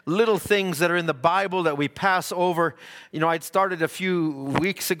sometimes little things that are in the Bible that we pass over. You know, I'd started a few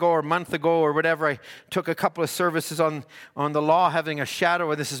weeks ago or a month ago or whatever. I took a couple of services on the law having a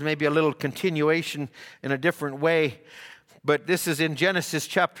shadow, and this is maybe a little continuation in a different way. But this is in Genesis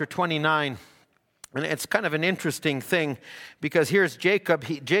chapter 29. And it's kind of an interesting thing because here's Jacob.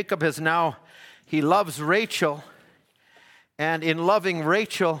 Jacob has now, he loves Rachel. And in loving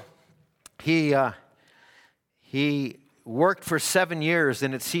Rachel, he worked for 7 years,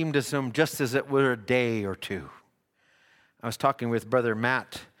 and it seemed to him just as it were a day or two. I was talking with Brother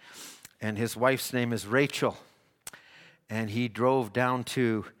Matt, and his wife's name is Rachel. And he drove down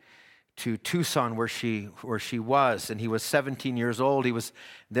to Tucson where she was, and he was 17 years old. He was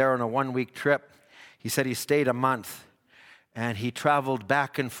there on a 1-week trip. He said he stayed a month. And he traveled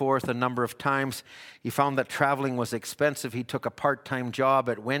back and forth a number of times. He found that traveling was expensive. He took a part-time job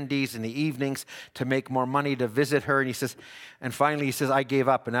at Wendy's in the evenings to make more money to visit her. And he says, and finally he says, I gave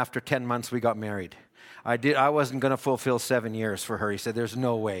up. And after 10 months, we got married. I wasn't going to fulfill 7 years for her. He said, there's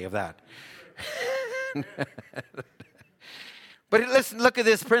no way of that. But listen, look at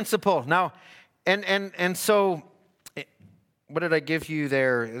this principle. Now, and so, what did I give you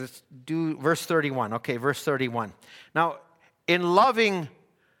there? Let's do verse 31. Okay, verse 31. Now, in loving,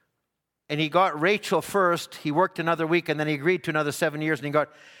 and he got Rachel first, he worked another week, and then he agreed to another 7 years, and he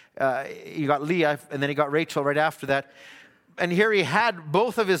got Leah, and then he got Rachel right after that. And here he had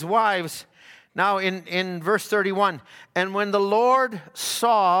both of his wives. Now in verse 31, and when the Lord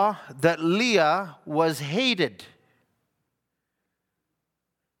saw that Leah was hated,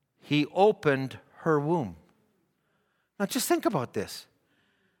 he opened her womb. Now just think about this.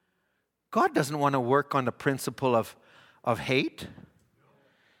 God doesn't want to work on the principle of hate.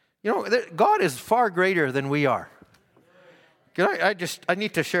 You know, God is far greater than we are. I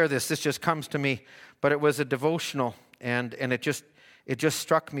need to share this. This just comes to me, but it was a devotional, and it just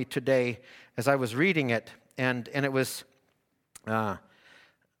struck me today as I was reading it, and it was, here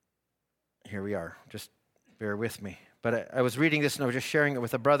we are. Just bear with me. But I was reading this, and I was just sharing it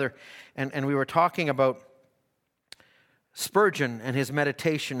with a brother, and we were talking about Spurgeon and his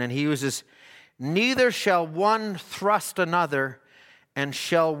meditation, and he uses, neither shall one thrust another, and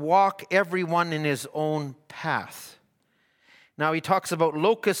shall walk everyone in his own path. Now he talks about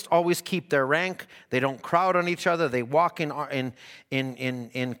locusts always keep their rank. They don't crowd on each other. They walk in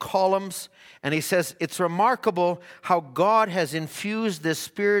columns. And he says it's remarkable how God has infused this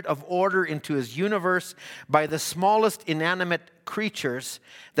spirit of order into his universe by the smallest inanimate creatures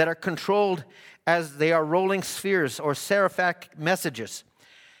that are controlled as they are rolling spheres or seraphic messages.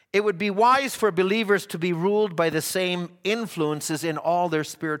 It would be wise for believers to be ruled by the same influences in all their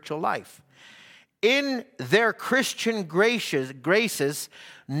spiritual life. In their Christian graces,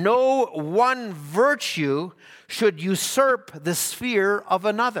 no one virtue should usurp the sphere of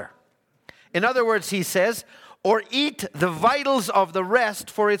another. In other words, he says, or eat the vitals of the rest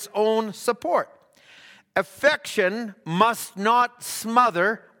for its own support. Affection must not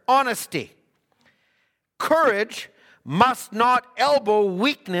smother honesty. Courage must not elbow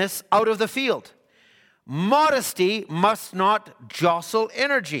weakness out of the field. Modesty must not jostle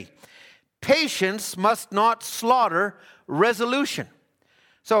energy. Patience must not slaughter resolution.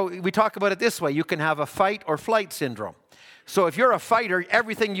 So we talk about it this way. You can have a fight or flight syndrome. So if you're a fighter,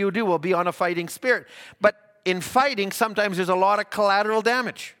 everything you do will be on a fighting spirit. But in fighting, sometimes there's a lot of collateral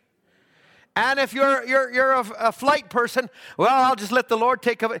damage. And if you're a flight person, well, I'll just let the Lord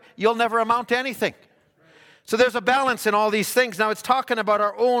take of it. You'll never amount to anything. So there's a balance in all these things. Now it's talking about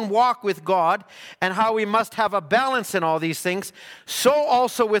our own walk with God and how we must have a balance in all these things. So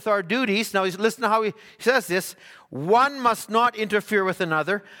also with our duties. Now listen to how he says this. One must not interfere with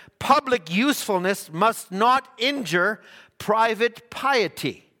another. Public usefulness must not injure private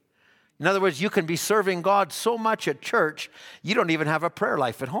piety. In other words, you can be serving God so much at church, you don't even have a prayer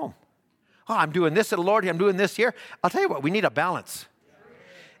life at home. Oh, I'm doing this at the Lord, I'm doing this here. I'll tell you what, we need a balance.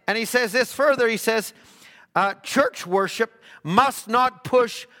 And he says this further. He says, church worship must not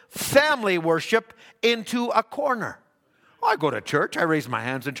push family worship into a corner. Oh, I go to church. I raise my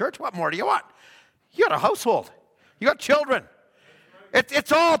hands in church. What more do you want? You got a household. You got children.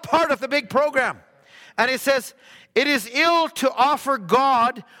 It's all part of the big program. And he says, it is ill to offer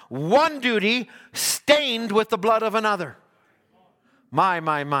God one duty stained with the blood of another.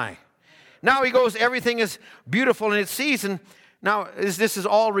 My. Now he goes, everything is beautiful in its season. Now, this is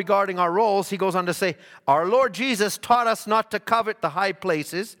all regarding our roles. He goes on to say, our Lord Jesus taught us not to covet the high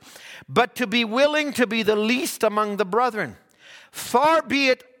places, but to be willing to be the least among the brethren. Far be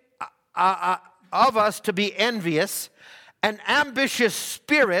it of us to be envious, an ambitious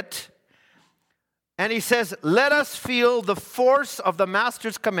spirit. And he says, let us feel the force of the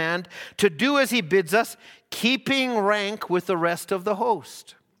Master's command to do as he bids us, keeping rank with the rest of the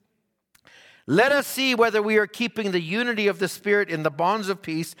host. Let us see whether we are keeping the unity of the Spirit in the bonds of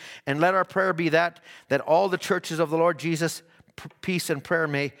peace, and let our prayer be that all the churches of the Lord Jesus, peace and prayer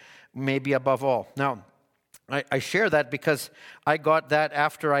may be above all. Now, I share that because I got that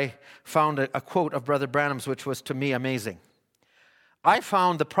after I found a quote of Brother Branham's, which was to me amazing. I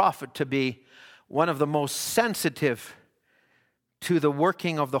found the prophet to be one of the most sensitive to the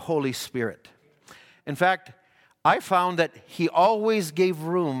working of the Holy Spirit. In fact, I found that he always gave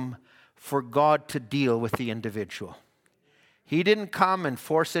room for God to deal with the individual. He didn't come and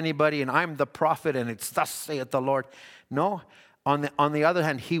force anybody, and I'm the prophet, and it's thus saith the Lord. No, on the other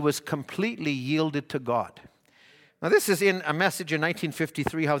hand, he was completely yielded to God. Now, this is in a message in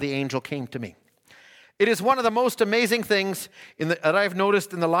 1953, How the Angel Came to Me. It is one of the most amazing things that I've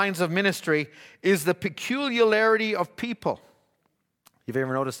noticed in the lines of ministry is the peculiarity of people. You've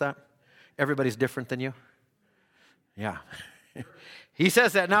ever noticed that? Everybody's different than you? Yeah. He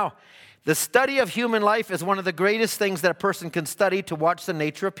says that. Now, the study of human life is one of the greatest things that a person can study to watch the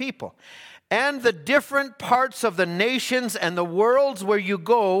nature of people. And the different parts of the nations and the worlds where you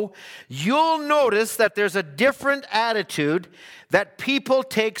go, you'll notice that there's a different attitude that people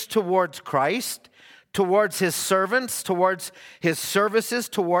takes towards Christ, towards his servants, towards his services,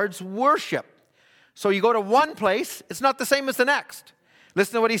 towards worship. So you go to one place, it's not the same as the next.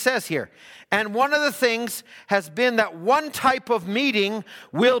 Listen to what he says here. And one of the things has been that one type of meeting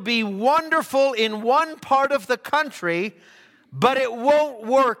will be wonderful in one part of the country, but it won't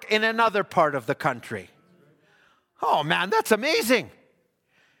work in another part of the country. Oh man, that's amazing.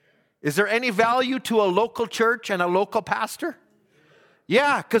 Is there any value to a local church and a local pastor?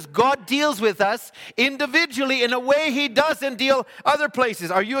 Yeah, because God deals with us individually in a way he doesn't deal other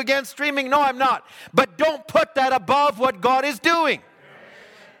places. Are you against streaming? No, I'm not. But don't put that above what God is doing.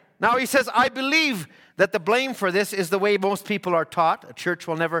 Now he says, I believe that the blame for this is the way most people are taught. A church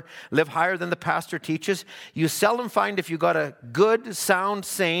will never live higher than the pastor teaches. You seldom find, if you got a good, sound,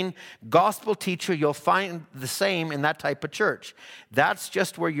 sane gospel teacher, you'll find the same in that type of church. That's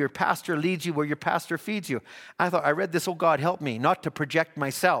just where your pastor leads you, where your pastor feeds you. I read this, oh God, help me not to project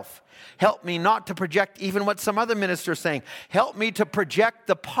myself. Help me not to project even what some other minister is saying. Help me to project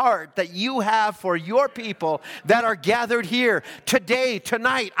the part that you have for your people that are gathered here today,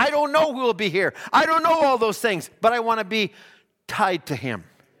 tonight. I don't know who will be here. I don't know all those things, but I want to be tied to him.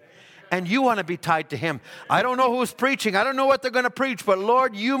 And you want to be tied to him. I don't know who's preaching. I don't know what they're going to preach, but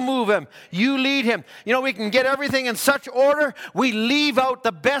Lord, you move him. You lead him. You know, we can get everything in such order, we leave out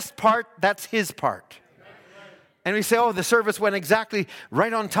the best part. That's his part. And we say, oh, the service went exactly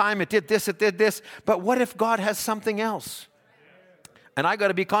right on time. It did this, it did this. But what if God has something else? And I got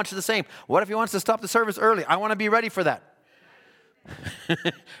to be conscious of the same. What if he wants to stop the service early? I want to be ready for that.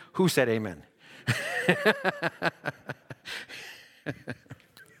 Who said amen?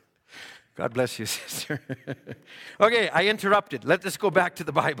 God bless you, sister. Okay, I interrupted. Let us go back to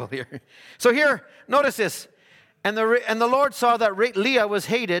the Bible here. So here, notice this. And the Lord saw that Leah was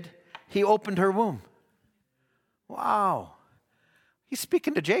hated. He opened her womb. Wow. He's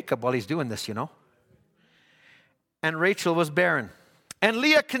speaking to Jacob while he's doing this, you know. And Rachel was barren. And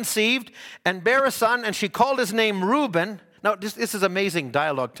Leah conceived and bare a son, and she called his name Reuben. Now, this is amazing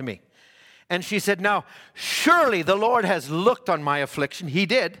dialogue to me. And she said, now, surely the Lord has looked on my affliction. He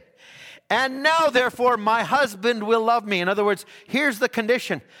did. And now, therefore, my husband will love me. In other words, here's the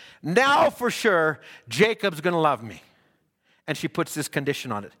condition. Now, for sure, Jacob's going to love me. And she puts this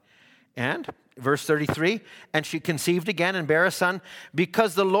condition on it. And verse 33, and she conceived again and bare a son,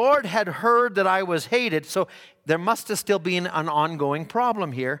 because the Lord had heard that I was hated. So there must have still been an ongoing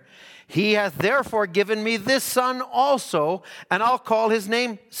problem here. He hath therefore given me this son also, and I'll call his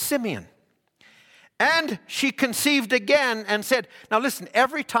name Simeon. And she conceived again and said, now listen,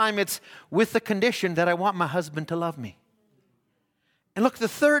 every time it's with the condition that I want my husband to love me. And look, the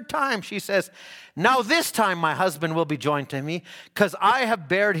third time she says, now this time my husband will be joined to me, because I have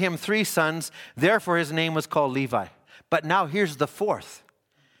bared him 3 sons, therefore his name was called Levi. But now here's the fourth.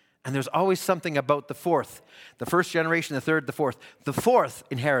 And there's always something about the fourth. The first generation, the third, the fourth. The fourth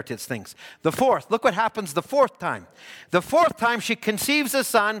inherits things. The fourth, look what happens the fourth time. The fourth time she conceives a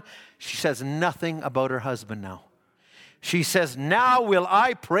son. She says nothing about her husband now. She says, now will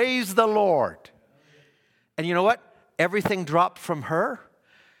I praise the Lord. And you know what? Everything dropped from her.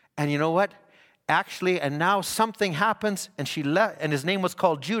 And you know what? Actually, and now something happens, and she left, and his name was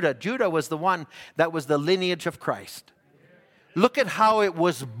called Judah. Judah was the one that was the lineage of Christ. Look at how it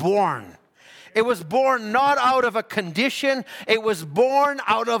was born. It was born not out of a condition. It was born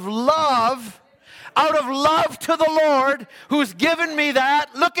out of love to the Lord who's given me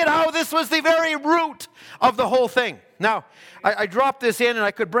that. Look at how this was the very root of the whole thing. Now, I dropped this in, and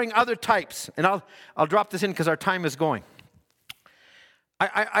I could bring other types, and I'll drop this in because our time is going.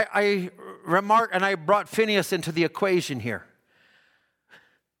 I remark, and I brought Phineas into the equation here.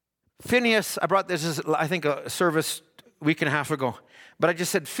 Phineas, I brought this as, I think, a service a week and a half ago. But I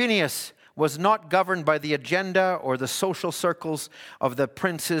just said Phineas was not governed by the agenda or the social circles of the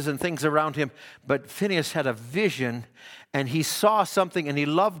princes and things around him. But Phineas had a vision, and he saw something, and he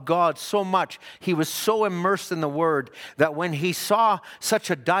loved God so much. He was so immersed in the Word that when he saw such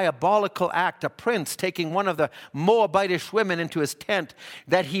a diabolical act, a prince taking one of the Moabitish women into his tent,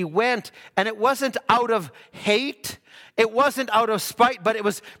 that he went, and it wasn't out of hate, it wasn't out of spite, but it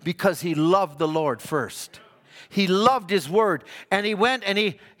was because he loved the Lord first. He loved his word, and he went and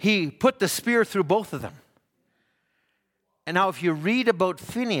he put the spear through both of them. And now if you read about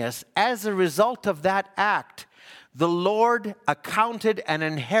Phineas, as a result of that act, the Lord accounted an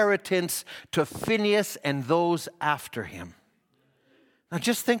inheritance to Phineas and those after him. Now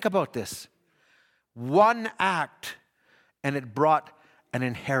just think about this. One act, and it brought an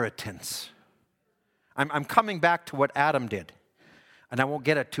inheritance. I'm coming back to what Adam did, and I won't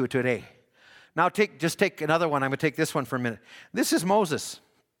get to it today. Now just take another one. I'm going to take this one for a minute. This is Moses.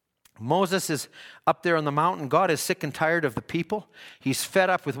 Moses is up there on the mountain. God is sick and tired of the people. He's fed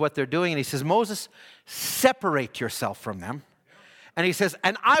up with what they're doing. And he says, Moses, separate yourself from them. And he says,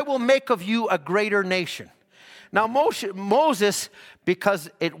 and I will make of you a greater nation. Now Moses, because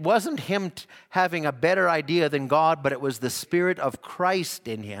it wasn't him having a better idea than God, but it was the Spirit of Christ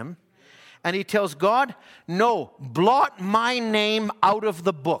in him. And he tells God, no, blot my name out of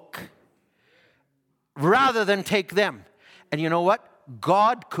the book, rather than take them. And you know what?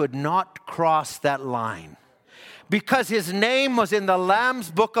 God could not cross that line, because his name was in the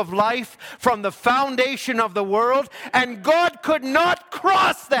Lamb's book of life from the foundation of the world, and God could not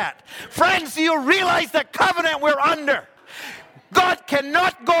cross that. Friends, do you realize the covenant we're under? God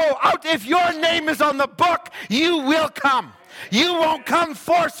cannot go out. If your name is on the book, you will come. You won't come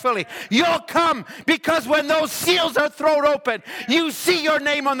forcefully. You'll come because when those seals are thrown open, you see your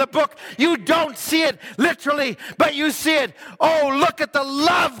name on the book. You don't see it literally, but you see it. Oh, look at the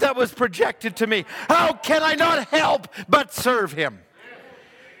love that was projected to me. How can I not help but serve him?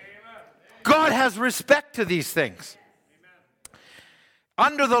 God has respect to these things.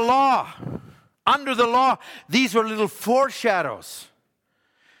 Under the law, these were little foreshadows.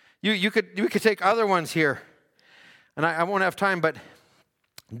 You could take other ones here. And I won't have time, but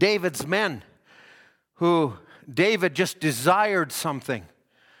David's men, who David just desired something.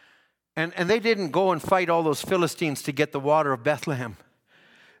 And they didn't go and fight all those Philistines to get the water of Bethlehem.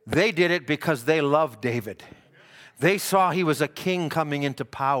 They did it because they loved David. They saw he was a king coming into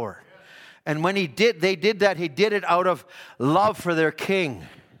power. And when they did that, he did it out of love for their king.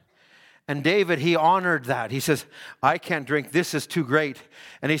 And David, he honored that. He says, I can't drink. This is too great.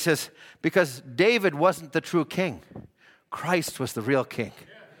 And he says, because David wasn't the true king. Christ was the real king.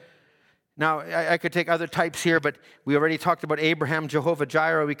 Now, I could take other types here, but we already talked about Abraham, Jehovah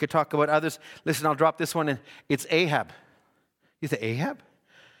Jireh. We could talk about others. Listen, I'll drop this one in. It's Ahab. You say Ahab?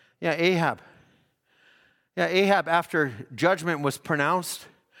 Yeah, Ahab. Yeah, Ahab, after judgment was pronounced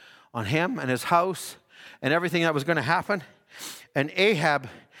on him and his house and everything that was going to happen. And Ahab,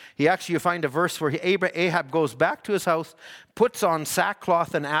 you find a verse where Ahab goes back to his house, puts on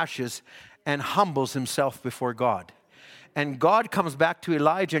sackcloth and ashes, and humbles himself before God. And God comes back to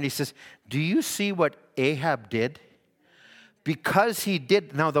Elijah and he says, do you see what Ahab did? Because he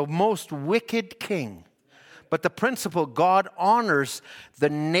did, now the most wicked king, but the principle, God honors the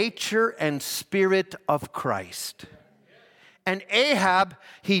nature and spirit of Christ. And Ahab,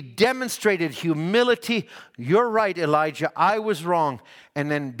 he demonstrated humility. You're right, Elijah, I was wrong. And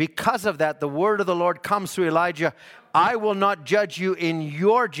then because of that, the word of the Lord comes through Elijah. I will not judge you in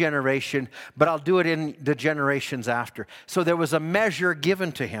your generation, but I'll do it in the generations after. So there was a measure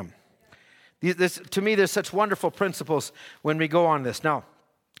given to him. To me, there's such wonderful principles when we go on this. Now,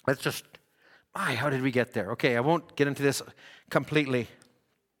 let's just, how did we get there? Okay, I won't get into this completely.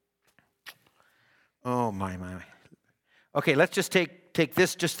 Oh, my. Okay, let's just take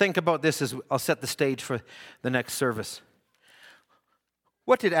this. Just think about this as I'll set the stage for the next service.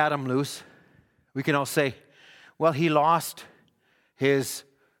 What did Adam lose? We can all say, well, he lost his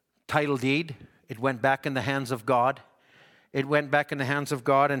title deed. It went back in the hands of God. It went back in the hands of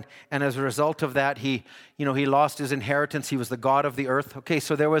God, and as a result of that, he lost his inheritance. He was the God of the earth. Okay,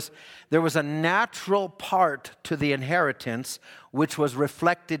 so there was a natural part to the inheritance which was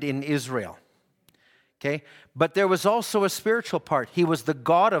reflected in Israel. Okay, but there was also a spiritual part. He was the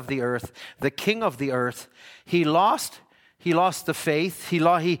God of the earth, the King of the earth. He lost the faith.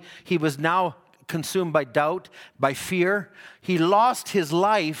 He was now consumed by doubt, by fear. He lost his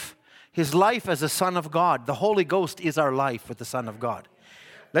life as a son of God. The Holy Ghost is our life with the Son of God.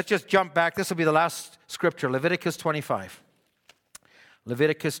 Let's just jump back. This will be the last scripture, Leviticus 25.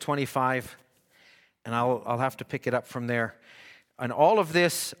 Leviticus 25, and I'll have to pick it up from there. And all of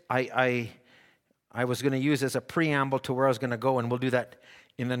this, I was going to use as a preamble to where I was going to go, and we'll do that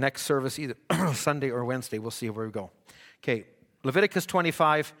in the next service, either Sunday or Wednesday. We'll see where we go. Okay, Leviticus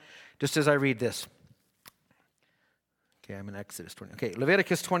 25, just as I read this. Okay, I'm in Exodus 20. Okay,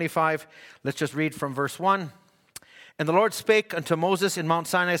 Leviticus 25, let's just read from verse 1. And the Lord spake unto Moses in Mount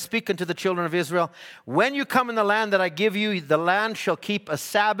Sinai, speak unto the children of Israel, when you come in the land that I give you, the land shall keep a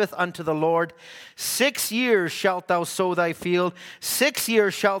Sabbath unto the Lord. 6 years shalt thou sow thy field, 6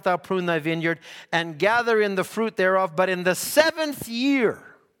 years shalt thou prune thy vineyard, and gather in the fruit thereof. But in the 7th year,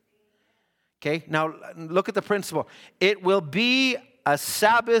 okay, now look at the principle. It will be a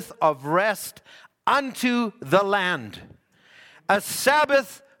Sabbath of rest unto the land, a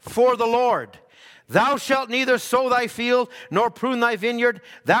Sabbath for the Lord. Thou shalt neither sow thy field, nor prune thy vineyard.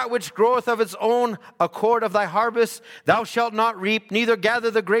 That which groweth of its own accord of thy harvest, thou shalt not reap, neither gather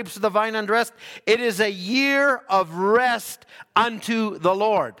the grapes of the vine unrest. It is a year of rest unto the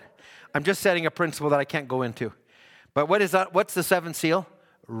Lord. I'm just setting a principle that I can't go into. But what is that? What's the seventh seal?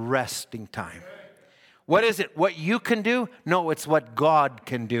 Resting time. What is it? What you can do? No, it's what God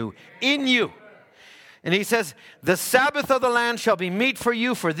can do in you. And he says, the Sabbath of the land shall be meat for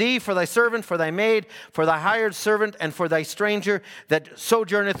you, for thee, for thy servant, for thy maid, for thy hired servant, and for thy stranger that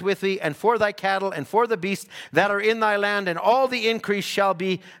sojourneth with thee, and for thy cattle, and for the beasts that are in thy land, and all the increase shall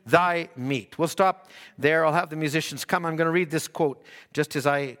be thy meat. We'll stop there. I'll have the musicians come. I'm going to read this quote just as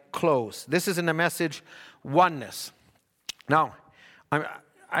I close. This is in the message, Oneness. Now,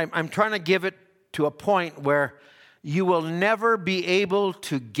 I'm trying to give it to a point where you will never be able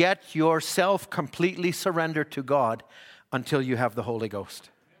to get yourself completely surrendered to God until you have the Holy Ghost.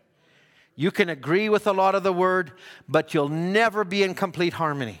 You can agree with a lot of the word, but you'll never be in complete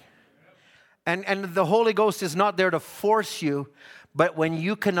harmony. And the Holy Ghost is not there to force you, but when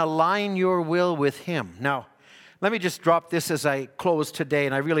you can align your will with Him. Now, let me just drop this as I close today,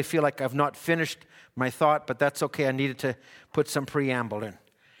 and I really feel like I've not finished my thought, but that's okay. I needed to put some preamble in.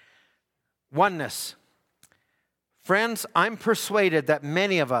 Oneness. Friends, I'm persuaded that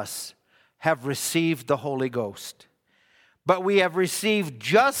many of us have received the Holy Ghost. But we have received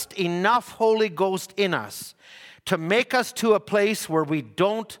just enough Holy Ghost in us to make us to a place where we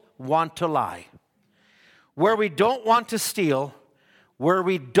don't want to lie, where we don't want to steal, where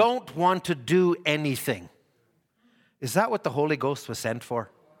we don't want to do anything. Is that what the Holy Ghost was sent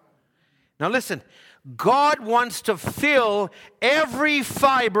for? Now listen, God wants to fill every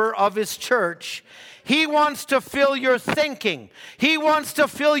fiber of His church. He wants to fill your thinking. He wants to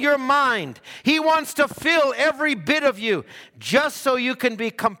fill your mind. He wants to fill every bit of you just so you can be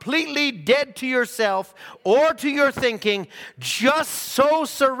completely dead to yourself or to your thinking, just so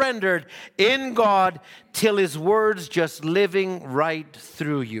surrendered in God till His word's just living right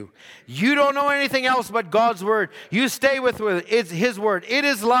through you. You don't know anything else but God's word. You stay with it. It's His word. It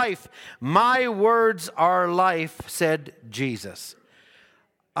is life. My words are life, said Jesus.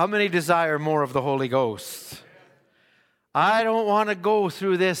 How many desire more of the Holy Ghost? I don't want to go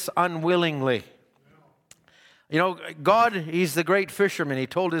through this unwillingly. You know, God, He's the great fisherman. He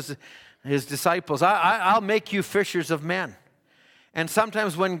told His disciples, I'll make you fishers of men. And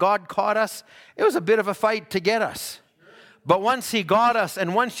sometimes when God caught us, it was a bit of a fight to get us. But once He got us,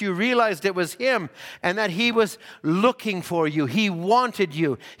 and once you realized it was Him, and that He was looking for you, He wanted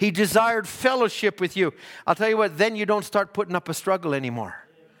you, He desired fellowship with you, I'll tell you what, then you don't start putting up a struggle anymore.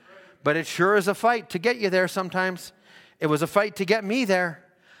 But it sure is a fight to get you there sometimes. It was a fight to get me there.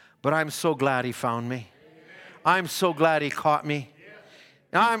 But I'm so glad He found me. I'm so glad He caught me.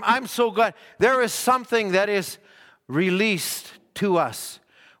 I'm so glad. There is something that is released to us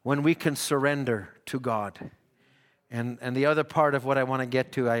when we can surrender to God. And the other part of what I want to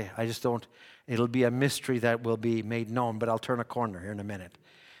get to, I just don't, it'll be a mystery that will be made known, but I'll turn a corner here in a minute.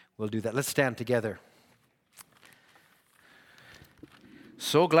 We'll do that. Let's stand together.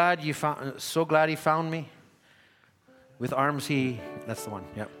 So glad He found me. With arms that's the one.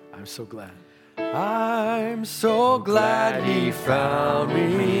 Yep. I'm so glad. I'm so glad He found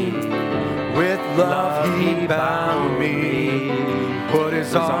me. With love He bound me. Put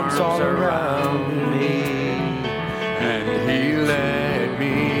His arms all around me. And He led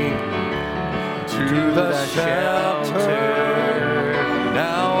me to the shelter.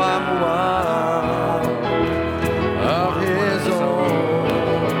 Now I'm one of His own.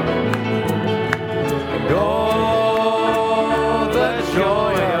 And oh, the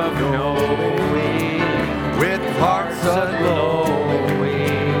joy of knowing, with hearts a-glowing,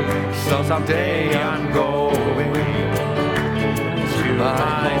 someday I'm going to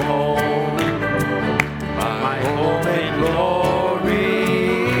my home. My home in glory.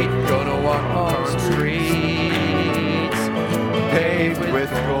 Gonna walk on streets paved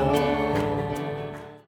with gold.